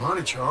that kind of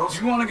money, Charles.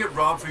 You want to get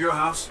robbed for your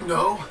house?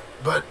 No,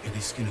 but... Yeah,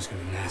 these Skinners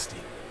gonna be nasty.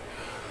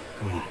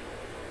 Come on.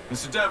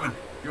 Mr. Devon,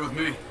 you're with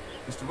me.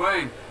 Mr.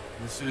 Wayne,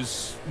 this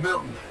is...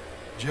 Milton.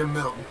 Jim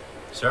Milton.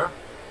 Sir,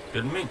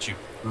 good to meet you.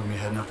 We're gonna be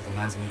heading up to the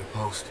Manzanita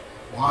post.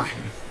 Why?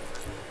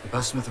 The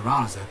best smith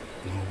around is that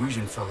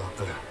Norwegian fellow up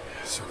there.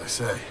 So they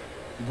say.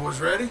 You boys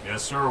ready?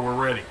 Yes, sir, we're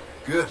ready.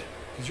 Good.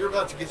 Because you're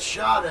about to get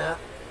shot at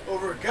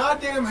over a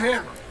goddamn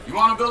hammer. You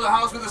want to build a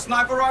house with a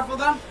sniper rifle,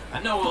 then? I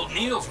know old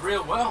Neil's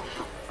real well.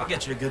 I'll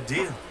get you a good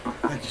deal.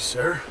 Thank you,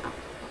 sir.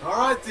 All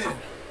right, then.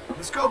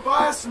 Let's go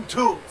buy us some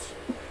tools.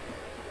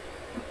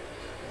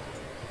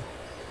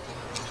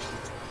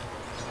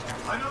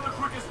 I know the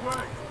quickest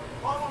way.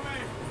 Follow me.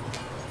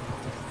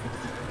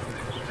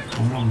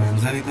 हम लोग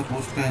मैंजानीता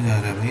post पे जा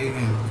रहे हैं भाई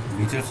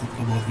Beecher सब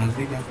तो बहुत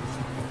नजदीक है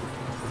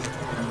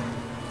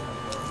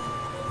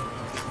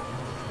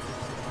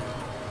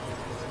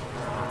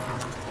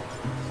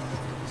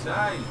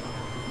Say,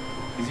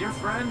 is your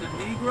friend a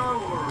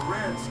Negro or a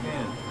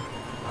Redskin?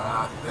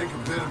 I think a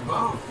bit of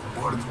both,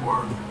 for what it's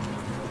worth.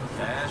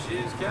 Cash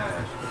is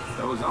cash.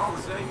 So it's all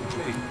the same to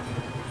me.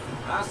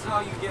 I saw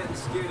you getting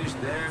skittish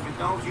there, but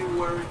don't you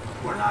worry.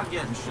 We're not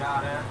getting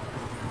shot at.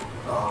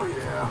 Oh,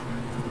 yeah.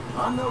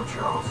 I know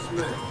Charles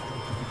Smith.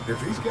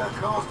 If he's got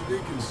cause to be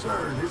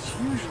concerned, it's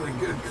usually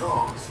good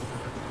cause.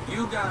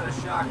 You got a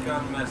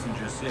shotgun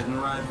messenger sitting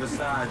right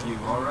beside you,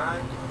 all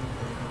right?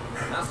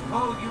 I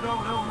suppose you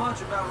don't know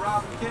much about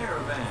robbing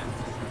caravans.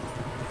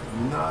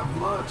 Not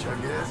much, I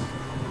guess.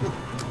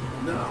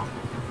 No.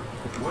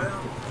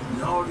 Well,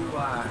 nor do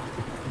I.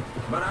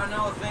 But I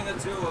know a thing or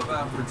two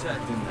about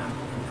protecting them.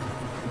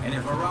 And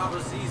if a robber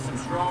sees some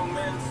strong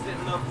men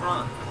sitting up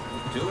front,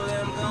 2 of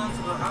them guns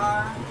for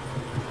hire,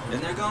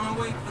 then they're gonna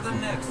wait for the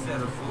next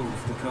set of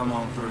fools to come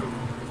on through.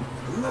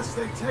 Unless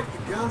they take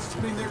the guns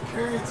to mean they're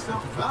carrying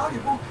something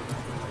valuable.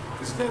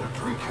 Instead of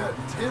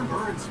pre-cutting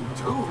timber and some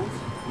tools.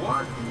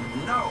 What?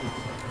 No.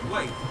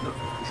 Wait, look,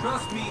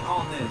 trust me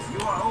on this. You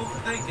are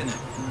overthinking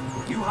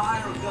it. You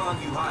hire a gun,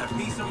 you hire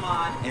peace of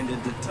mind and a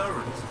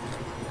deterrent.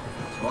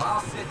 So I'll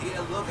sit here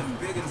looking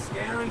big and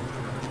scary,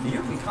 and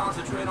you can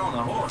concentrate on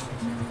the horses.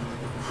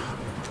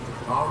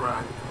 All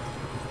right.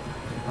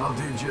 I'll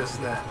do just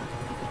that.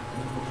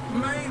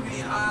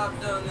 Maybe I've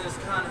done this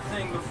kind of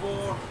thing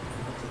before,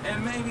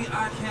 and maybe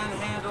I can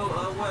handle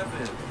a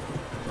weapon.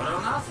 But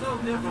I'm not so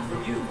different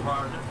from you,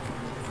 partner.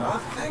 I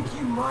think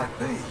you might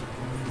be.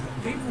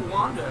 People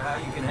wonder how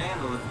you can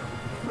handle it,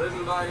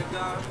 living by your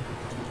gun.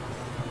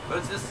 But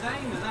it's the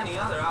same as any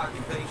other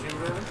occupation,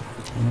 really.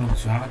 हम लोग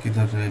जा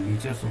किधर रहे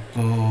Beecher सब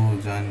तो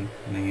जान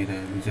नहीं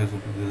रहे बीचर सब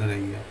तो इधर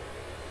ही है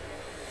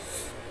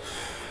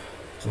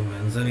तो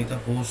मैंजानीता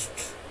पोस्ट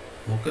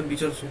होकर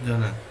बीचर सब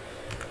जाना है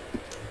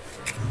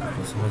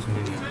तो समझ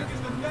में नहीं आ रहा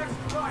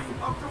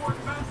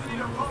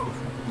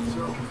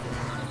So,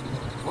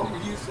 what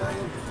were you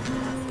saying?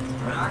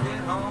 When I get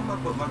home, I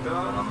put my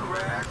gun on the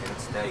rack and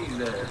it stays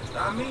there.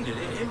 I mean it,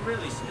 it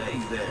really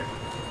stays there.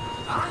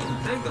 I don't even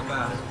think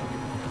about it.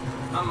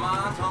 My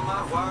mind's on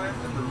my wife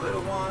and the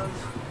little ones.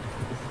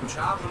 I'm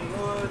chopping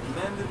wood,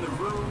 mending the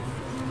roof,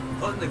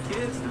 putting the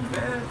kids to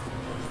bed.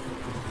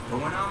 But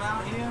when I'm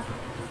out here,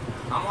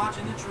 I'm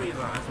watching the tree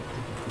line.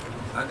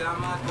 I got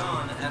my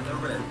gun at the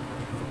ready.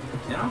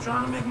 And I'm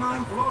trying to make my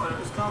employer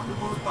as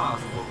comfortable as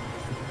possible.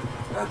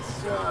 That's,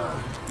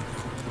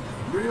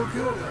 real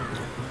good of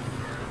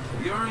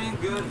you. You're in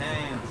good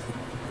hands.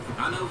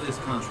 I know this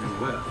country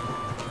well.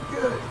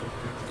 Good.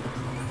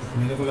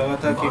 मेरे को लगा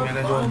था कि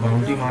मैंने जो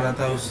bounty मारा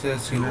था उससे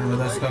स्किनर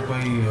ब्रदर्स का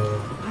कोई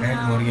हेड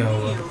मर गया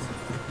होगा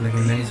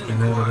लेकिन नहीं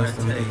स्किनर ब्रदर्स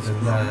तो अभी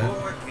जिंदा है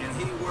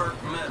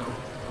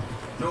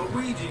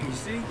Norwegian, you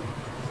see?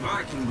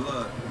 Viking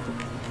blood.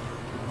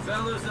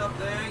 Fellas up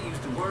there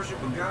used to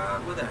worship a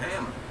god with a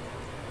hammer.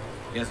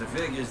 Guess it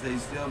figures they'd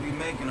still be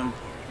making them.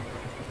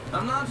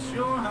 I'm not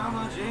sure how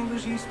much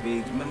English he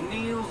speaks, but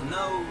Niels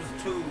knows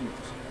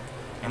tools.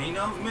 And he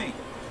knows me.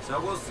 So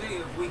we'll see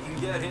if we can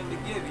get him to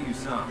give you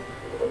some.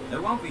 They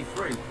won't be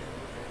free.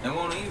 They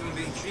won't even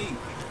be cheap.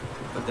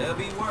 But they'll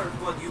be worth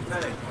what you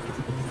pay.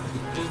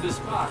 Just a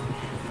spot.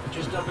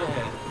 Just up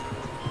ahead.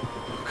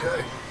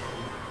 Okay.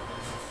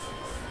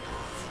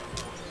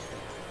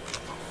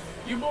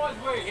 You boys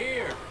wait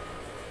here.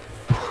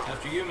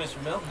 After you,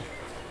 Mr. Milton.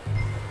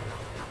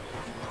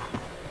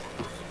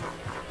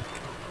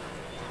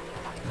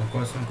 The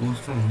question goes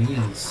from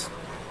Niels.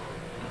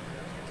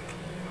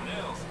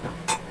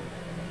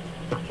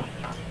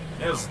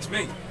 Nils, it's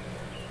me.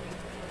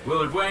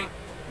 Willard Wayne.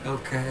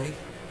 Okay.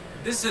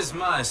 This is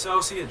my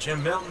associate,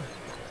 Jim Milton.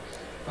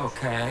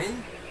 Okay.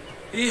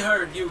 He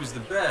heard you was the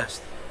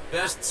best.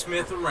 Best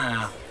smith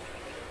around.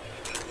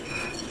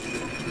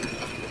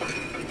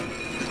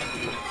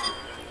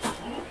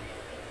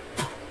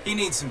 He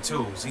needs some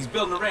tools. He's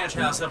building a ranch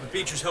house up at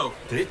Beecher's Hope.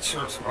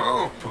 Beecher's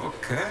Hope,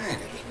 okay.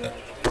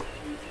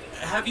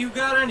 Have you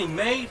got any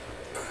mate?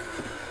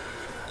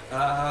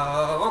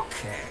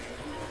 Okay.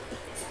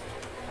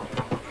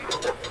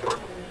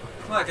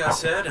 Like I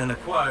said, an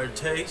acquired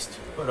taste,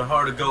 but a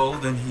heart of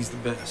gold, and he's the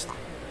best.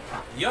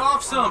 You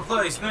off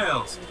someplace,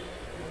 Nels?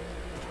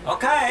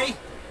 Okay.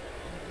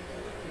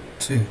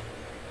 See.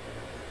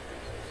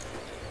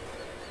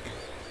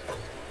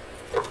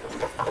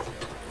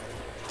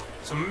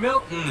 So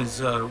Milton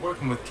is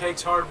working with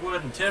Cake's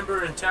Hardwood and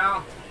Timber in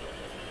town.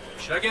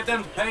 Should I get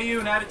them to pay you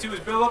and add it to his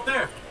bill up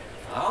there?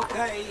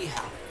 Okay.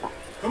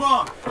 Come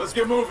on, let's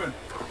get moving.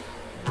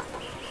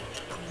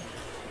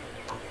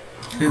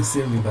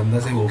 सिर्फ भी बंदा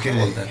से okay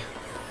बोलता है.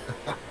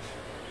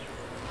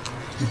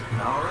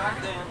 All right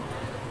then.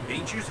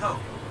 Beecher's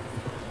hope.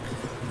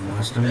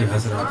 Master भी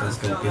हंस रहा था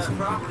इसका Sell ओके that सुन के.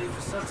 property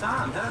for some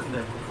time, hasn't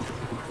it?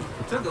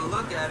 Took a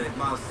look at it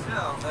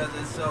myself, as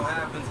it so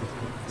happens.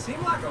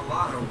 Seemed like a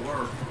lot of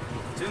work.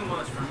 Too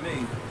much for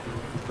me.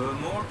 But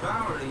more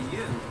power to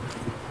you.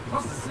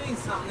 Must have seen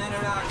something in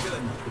it I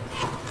couldn't.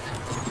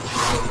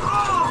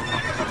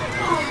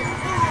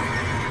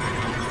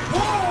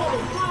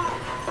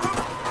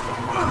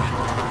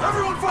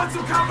 Everyone find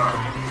some cover!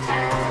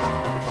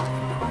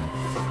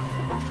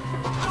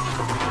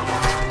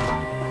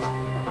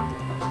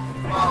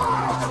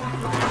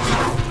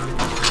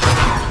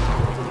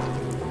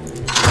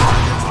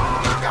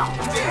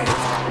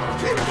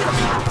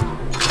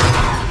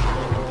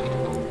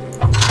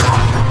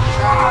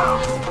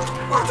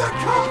 Where'd that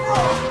come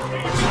from?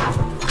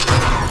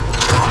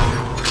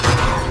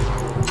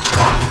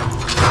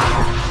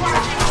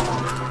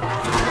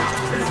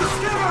 It's the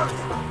skimmers!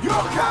 You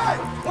okay?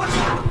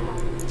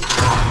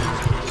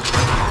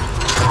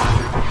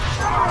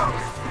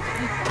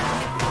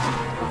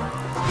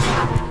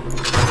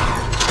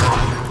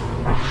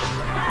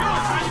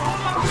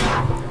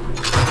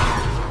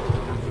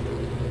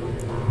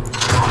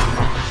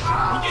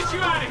 Get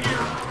you out of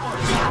here!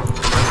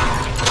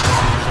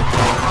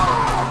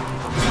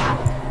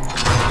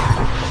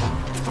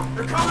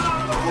 They're coming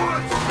out of the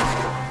woods!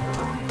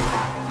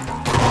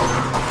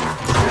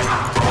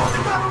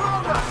 They're not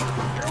around us!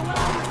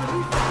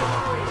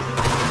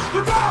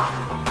 Look out!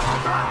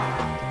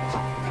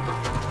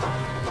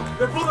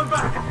 They're pulling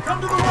back! Come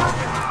to the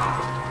wagon!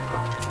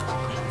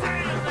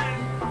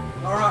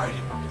 All right.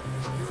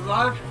 You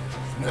alive?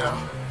 Now,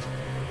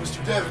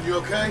 Mr. Devon, you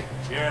okay?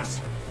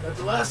 Yes. Is that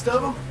the last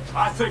of them?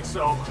 I think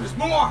so. There's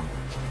more!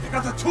 They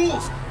got the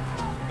tools!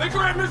 They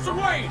grabbed Mr.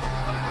 Wayne!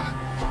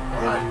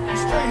 All right, you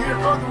stay here,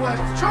 guard the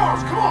wagon.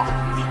 Charles, come on!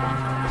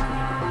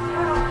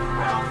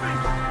 Help me!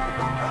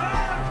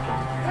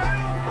 Help!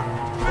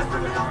 Mr.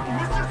 Milton!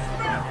 Mr.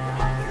 Smith!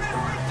 Mr.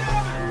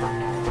 Devon!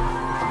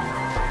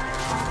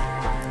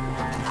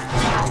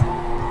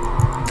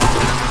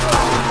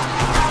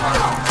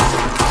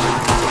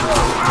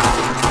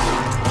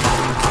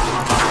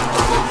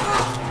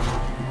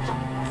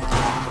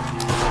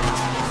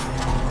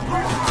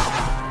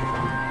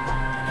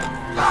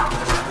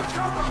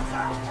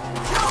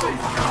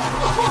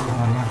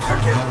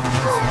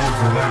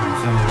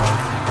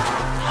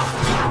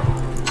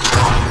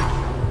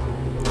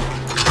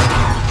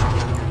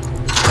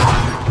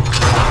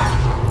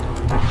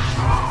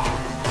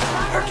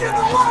 They're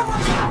getting away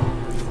with it!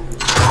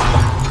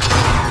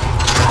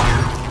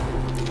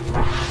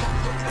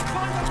 They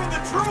climbed up in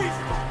the trees!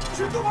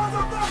 Shoot the ones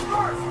up there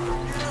first!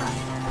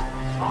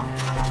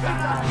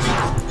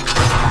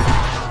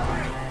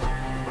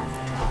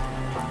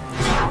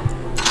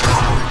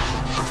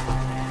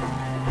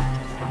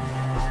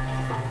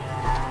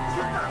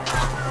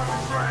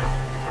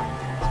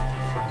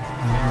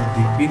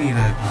 दिख भी नहीं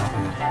रहा है कहाँ पे.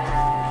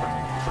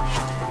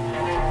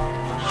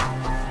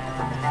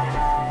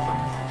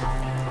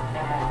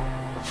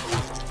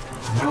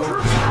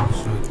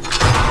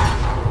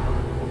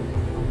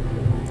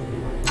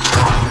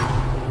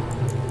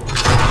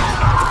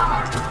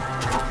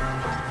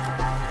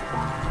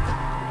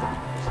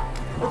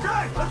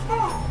 Okay, let's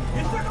move!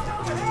 You took them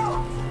down the hill!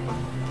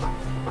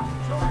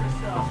 Show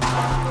yourself!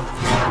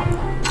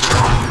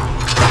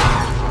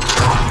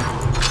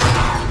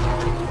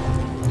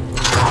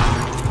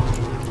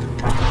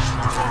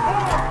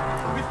 More!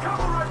 We've come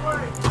the right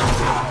way!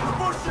 The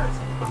bushes!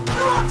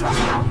 You're on top!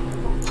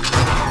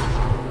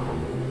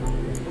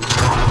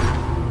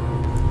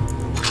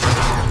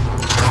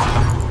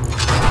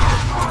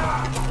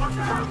 Watch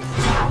out!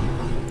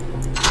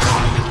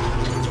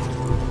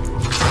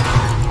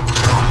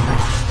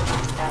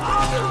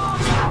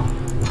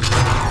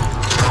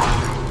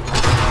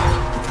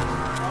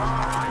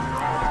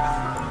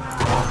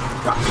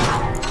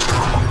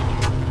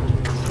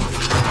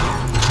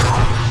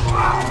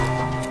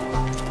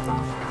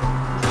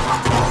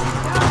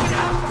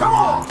 Come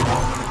on!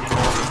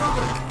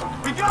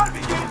 We gotta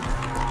begin!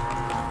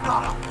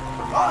 Not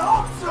I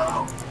hope so!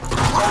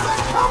 Where are they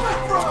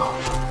coming from?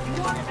 You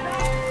want it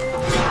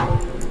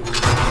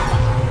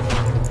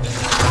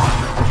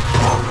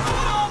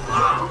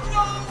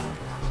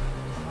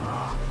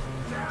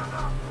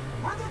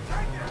Where'd they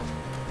take it?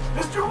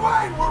 Mr.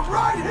 Wayne, we're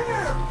right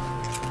here!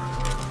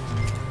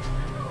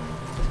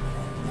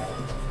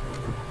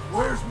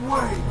 Where's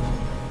Wayne?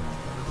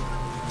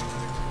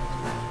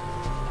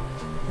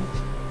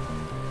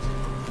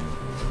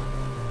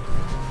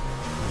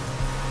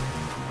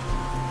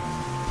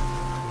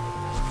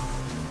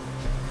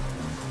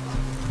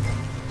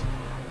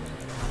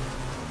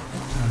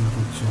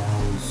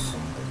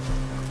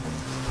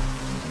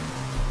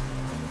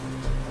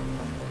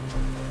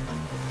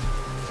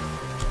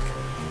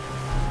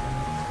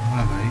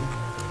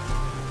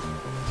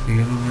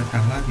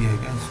 टंगा दिया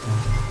क्या इसको?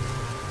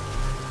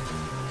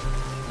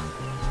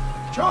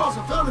 Charles,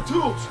 I found the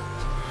tools.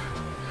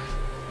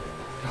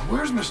 Now,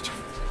 where's Mr.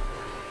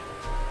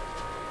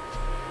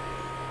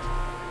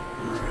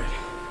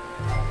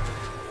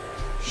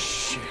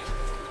 Shit.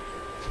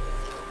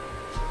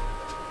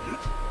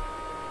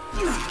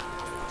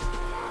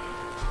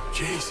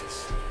 Jesus.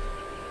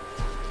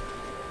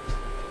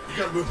 You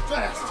gotta move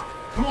fast.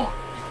 Come on.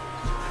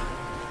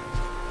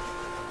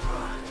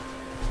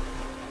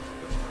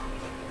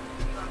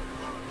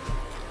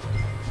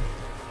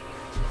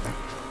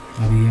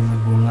 अभी ये मत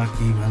बोलना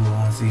कि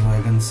वहाँ से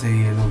वैगन से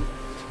ये लोग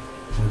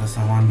मेरा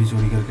सामान भी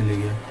चोरी करके ले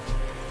गया।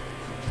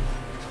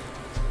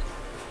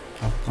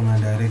 अब तो मैं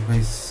डायरेक्ट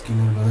भाई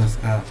स्किनर ब्रदर्स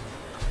का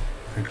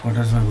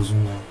हेडक्वार्टर्स में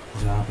घुसूँगा,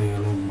 जहाँ पे ये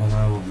लोग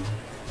बना वो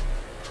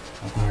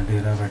अपना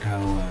डेरा बैठा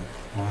हुआ है,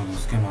 वहाँ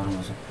घुस के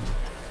मारूँगा सबको।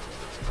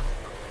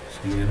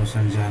 इसके लिए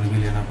इनोसेंट जान भी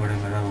लेना पड़े,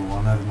 मेरा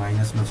ऑनर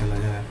माइनस में चला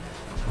जाए,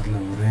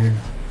 मतलब रेड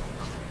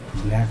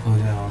ब्लैक हो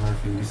जाए ऑनर,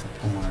 फिर भी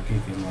सबको मार के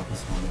फिर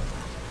वापस आऊँगा।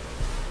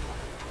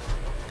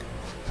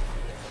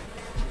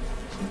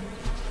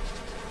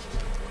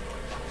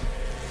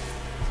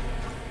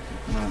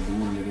 इतना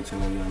दूर लेके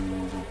चला गया हम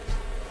लोगों को।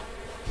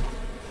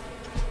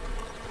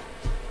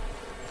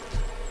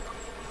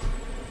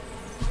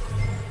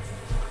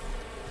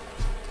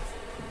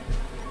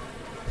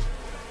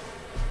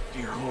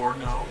 Dear Lord,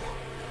 no.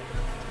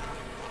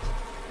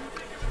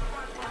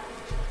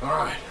 All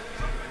right.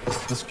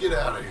 Let's get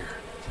out of here.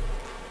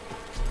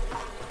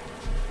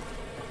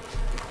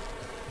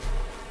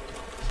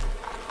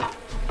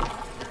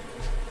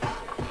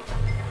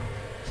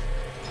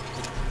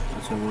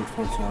 अच्छा, wait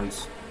for Charles.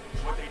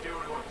 What they do to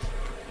him?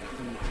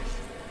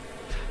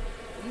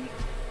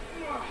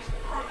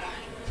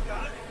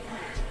 Got it.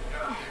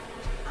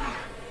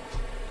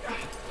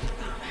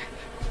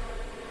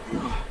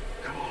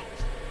 Come on.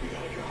 We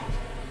gotta go.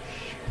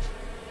 Shit.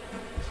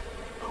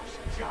 Those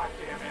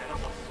goddamn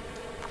animals.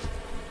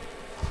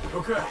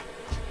 Okay.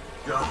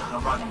 John,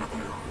 I'm riding with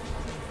you.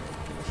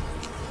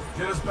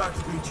 Get us back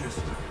to Beaches.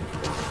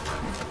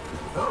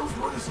 Those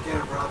were the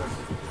Skinner brothers.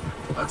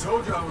 I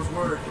told you I was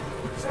worried.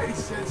 Sadie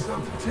said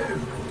something too.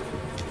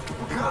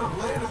 What kind of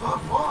land have I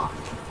bought?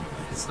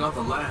 It's not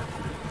the land.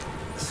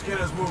 The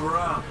Skinners move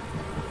around.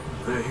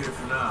 They're here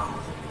for now.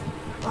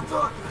 I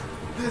thought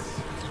this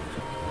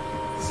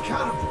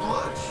kind of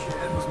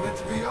bloodshed was meant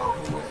to be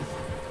over with.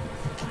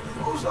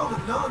 What was all the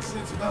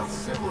nonsense about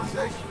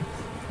civilization?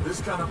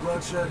 This kind of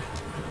bloodshed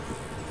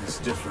is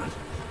different.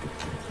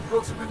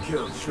 Folks have been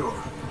killed, sure.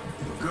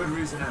 For good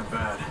reason and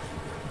bad.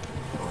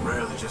 But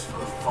rarely just for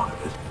the fun of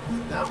it.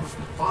 That was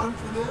fun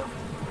for them?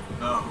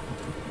 No.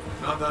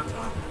 Not that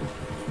time.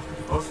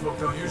 Most folk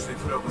don't usually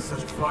put up with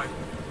such a fight.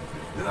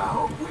 Then I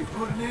hope we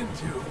put an end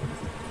to it.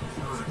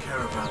 There was a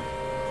caravan.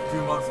 A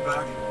few months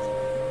back.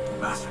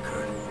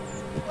 Massacred.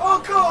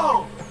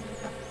 Uncle!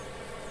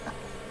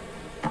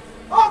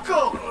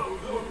 Uncle!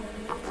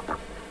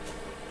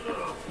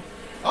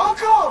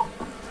 Uncle!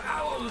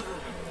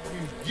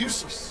 You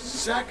useless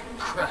sack of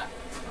crap.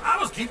 I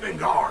was keeping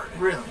guard.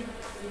 Really?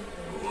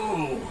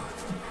 Ooh,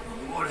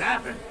 what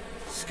happened?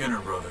 Skinner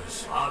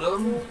brothers. Lot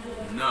of them?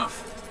 Enough.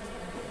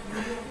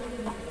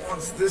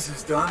 Once this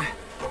is done,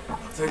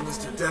 I'll take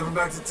Mr. Devon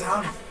back to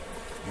town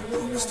and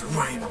put Mr.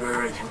 Wayne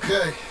buried.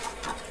 Okay.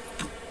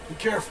 Be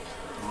careful.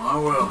 Oh, I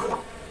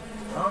will.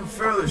 I'm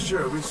fairly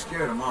sure we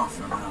scared him off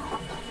for now.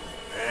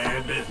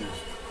 Bad business.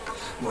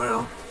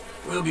 Well,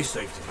 we'll be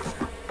safe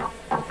together.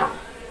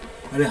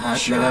 अरे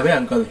हाथ लगा बे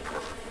uncle.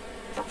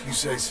 If you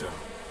say so.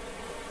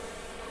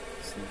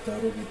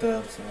 दारू पीता है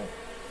आप सब।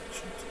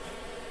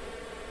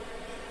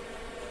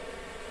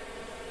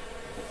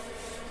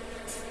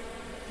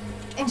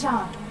 And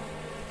John,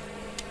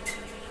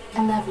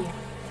 I love you.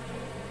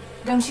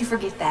 Don't you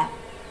forget that.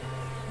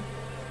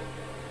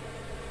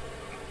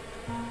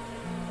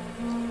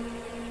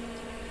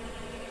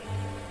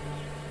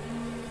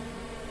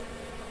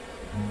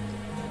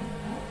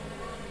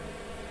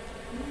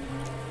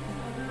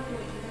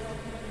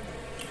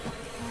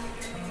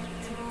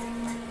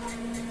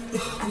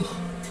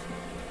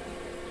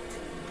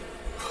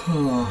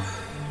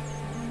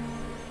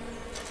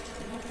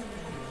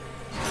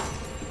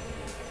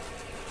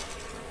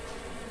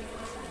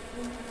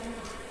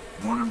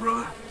 Morning,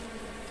 brother.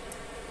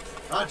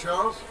 Hi,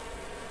 Charles.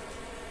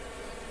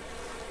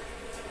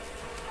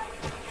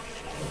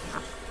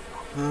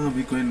 हाँ,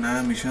 अभी कोई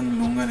नया मिशन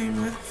लूँगा नहीं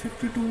मैं।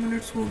 52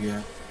 मिनट्स हो गया।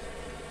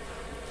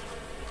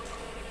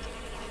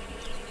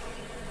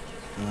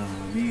 हाँ,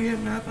 अभी ये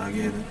मैप आ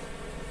गया इधर।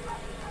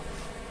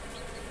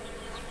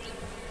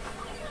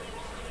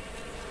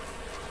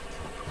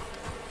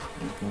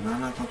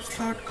 बनाना कब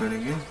स्टार्ट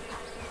करेंगे?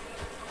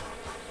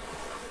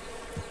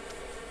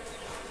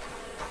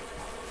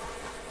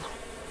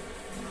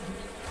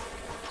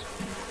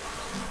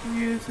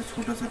 ये ऐसे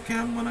छोटा सा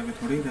कैंप बना के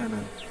थोड़ी रहना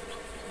है।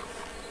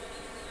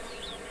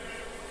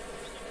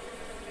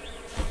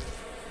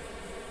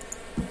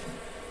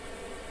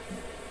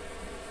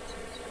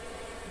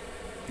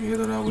 ये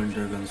तो रहा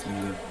विंटर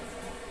गनस्लिंगर।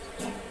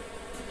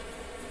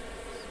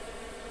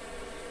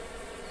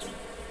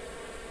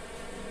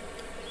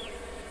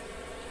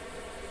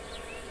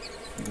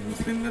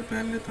 स्लिंगर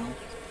पहन लेता हूँ,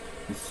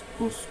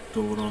 इसको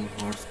स्टोर ऑन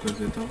हॉर्स कर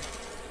देता हूँ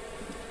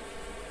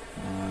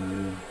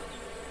और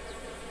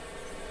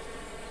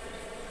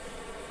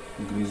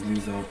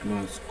ग्रिजलीज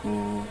आउटलॉ इसको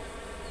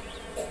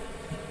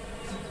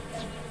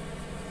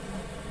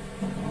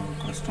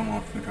कस्टम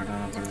आउटफिट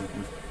हटाना पड़ेगा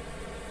फिर।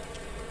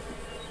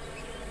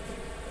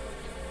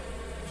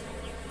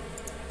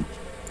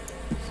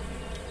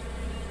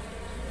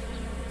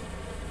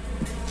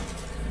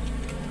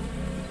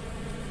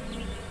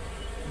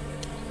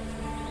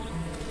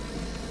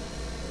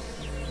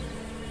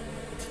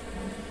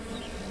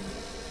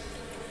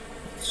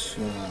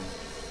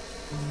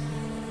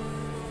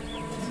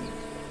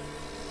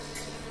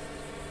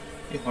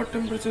 ये हॉट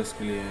टेम्परेचर्स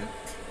के लिए है।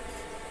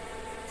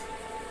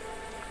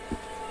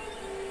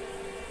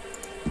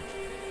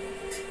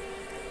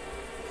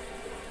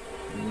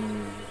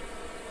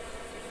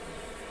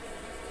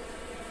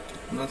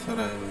 कितना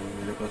सारा है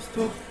मेरे पास,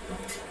 तो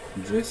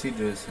ड्रेस ही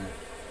ड्रेस है।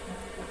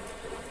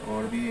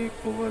 और भी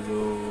एक होगा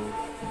जो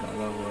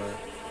डाला हुआ है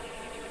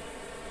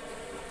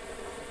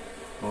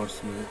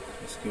हॉर्स में,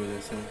 इसकी वजह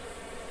से।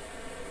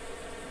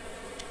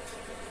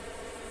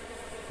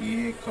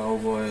 ये एक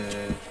काउबॉय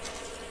है,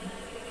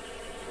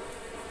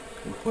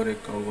 ऊपर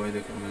एक काउबॉय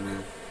देखा मैंने।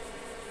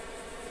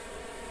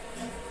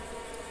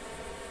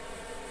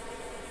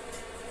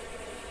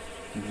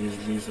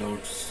 ग्रिजलीज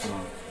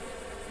आउटसाइड,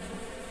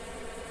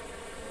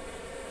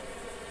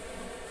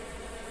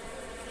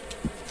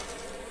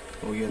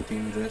 हो गया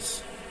 3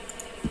 ड्रेस।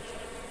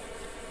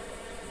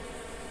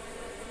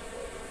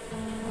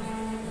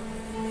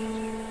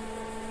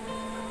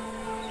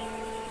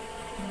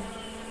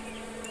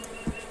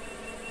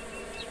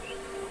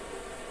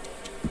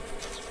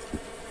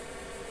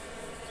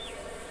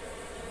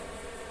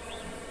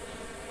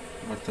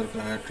 आर्थर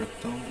का हैट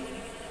रखता हूँ।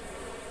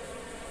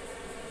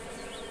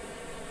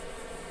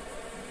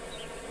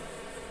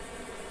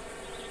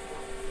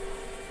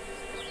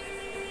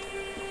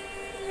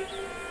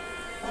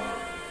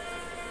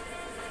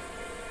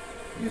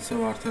 ये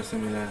सब आर्थर से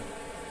मिला है।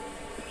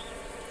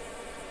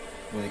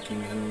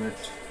 वाइकिंग हेलमेट,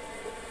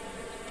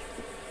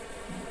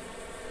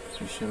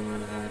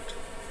 फिशरमैन हैट,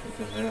 ये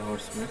तो है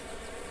हॉर्स में।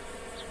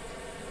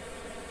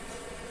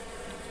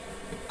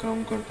 एक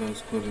काम करता हूँ,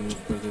 इसको रिमूव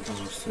कर देता हूँ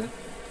हॉर्स से।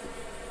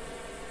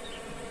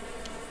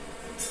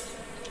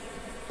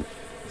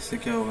 इससे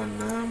क्या होगा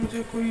ना,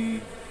 मुझे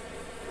कोई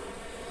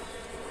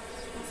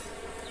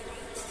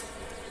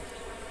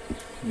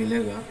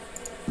मिलेगा।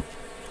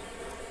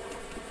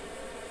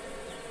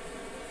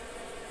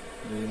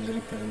 लेजेंडरी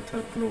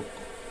पैंथर क्लोक,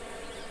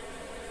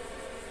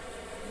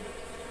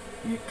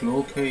 ये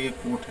क्लोक है, ये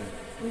कोट है,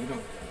 देख रहा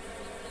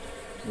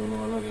दोनों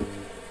अलग है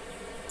भाई।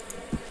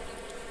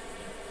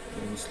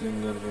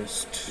 Slinger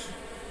waste,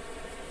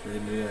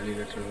 legendary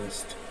alligator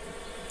waste,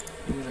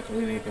 ये मैंने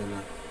कभी नहीं पहना,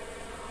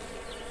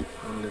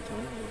 पहन लेता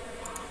हूँ।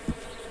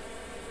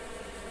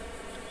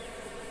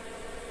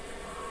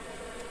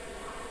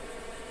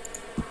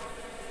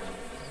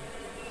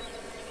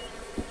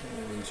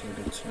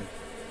 अच्छा है।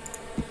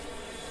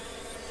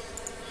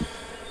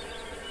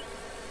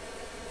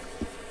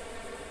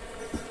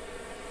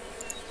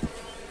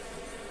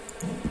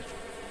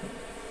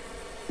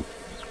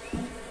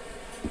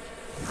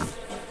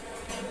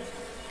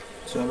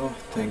 चलो,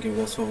 thank you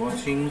guys for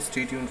watching,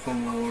 stay tuned for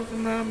more.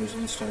 नया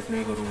मिशन स्टार्ट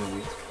नहीं करूँगा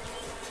अभी,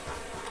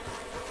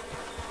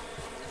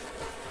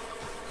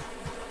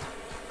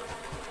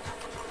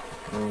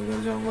 और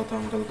उधर जाऊँगा तो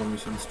अंकल का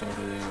मिशन स्टार्ट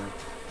हो जाएगा।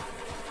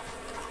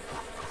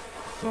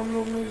 तो हम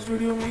लोग नेक्स्ट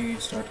वीडियो में ही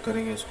स्टार्ट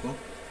करेंगे इसको।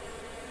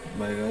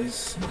 Bye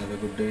guys, have a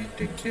good day,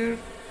 take care,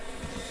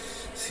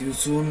 C you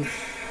soon,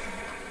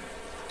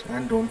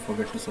 and don't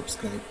forget to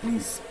subscribe,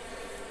 please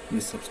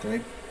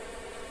subscribe.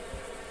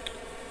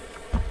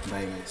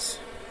 Bye guys.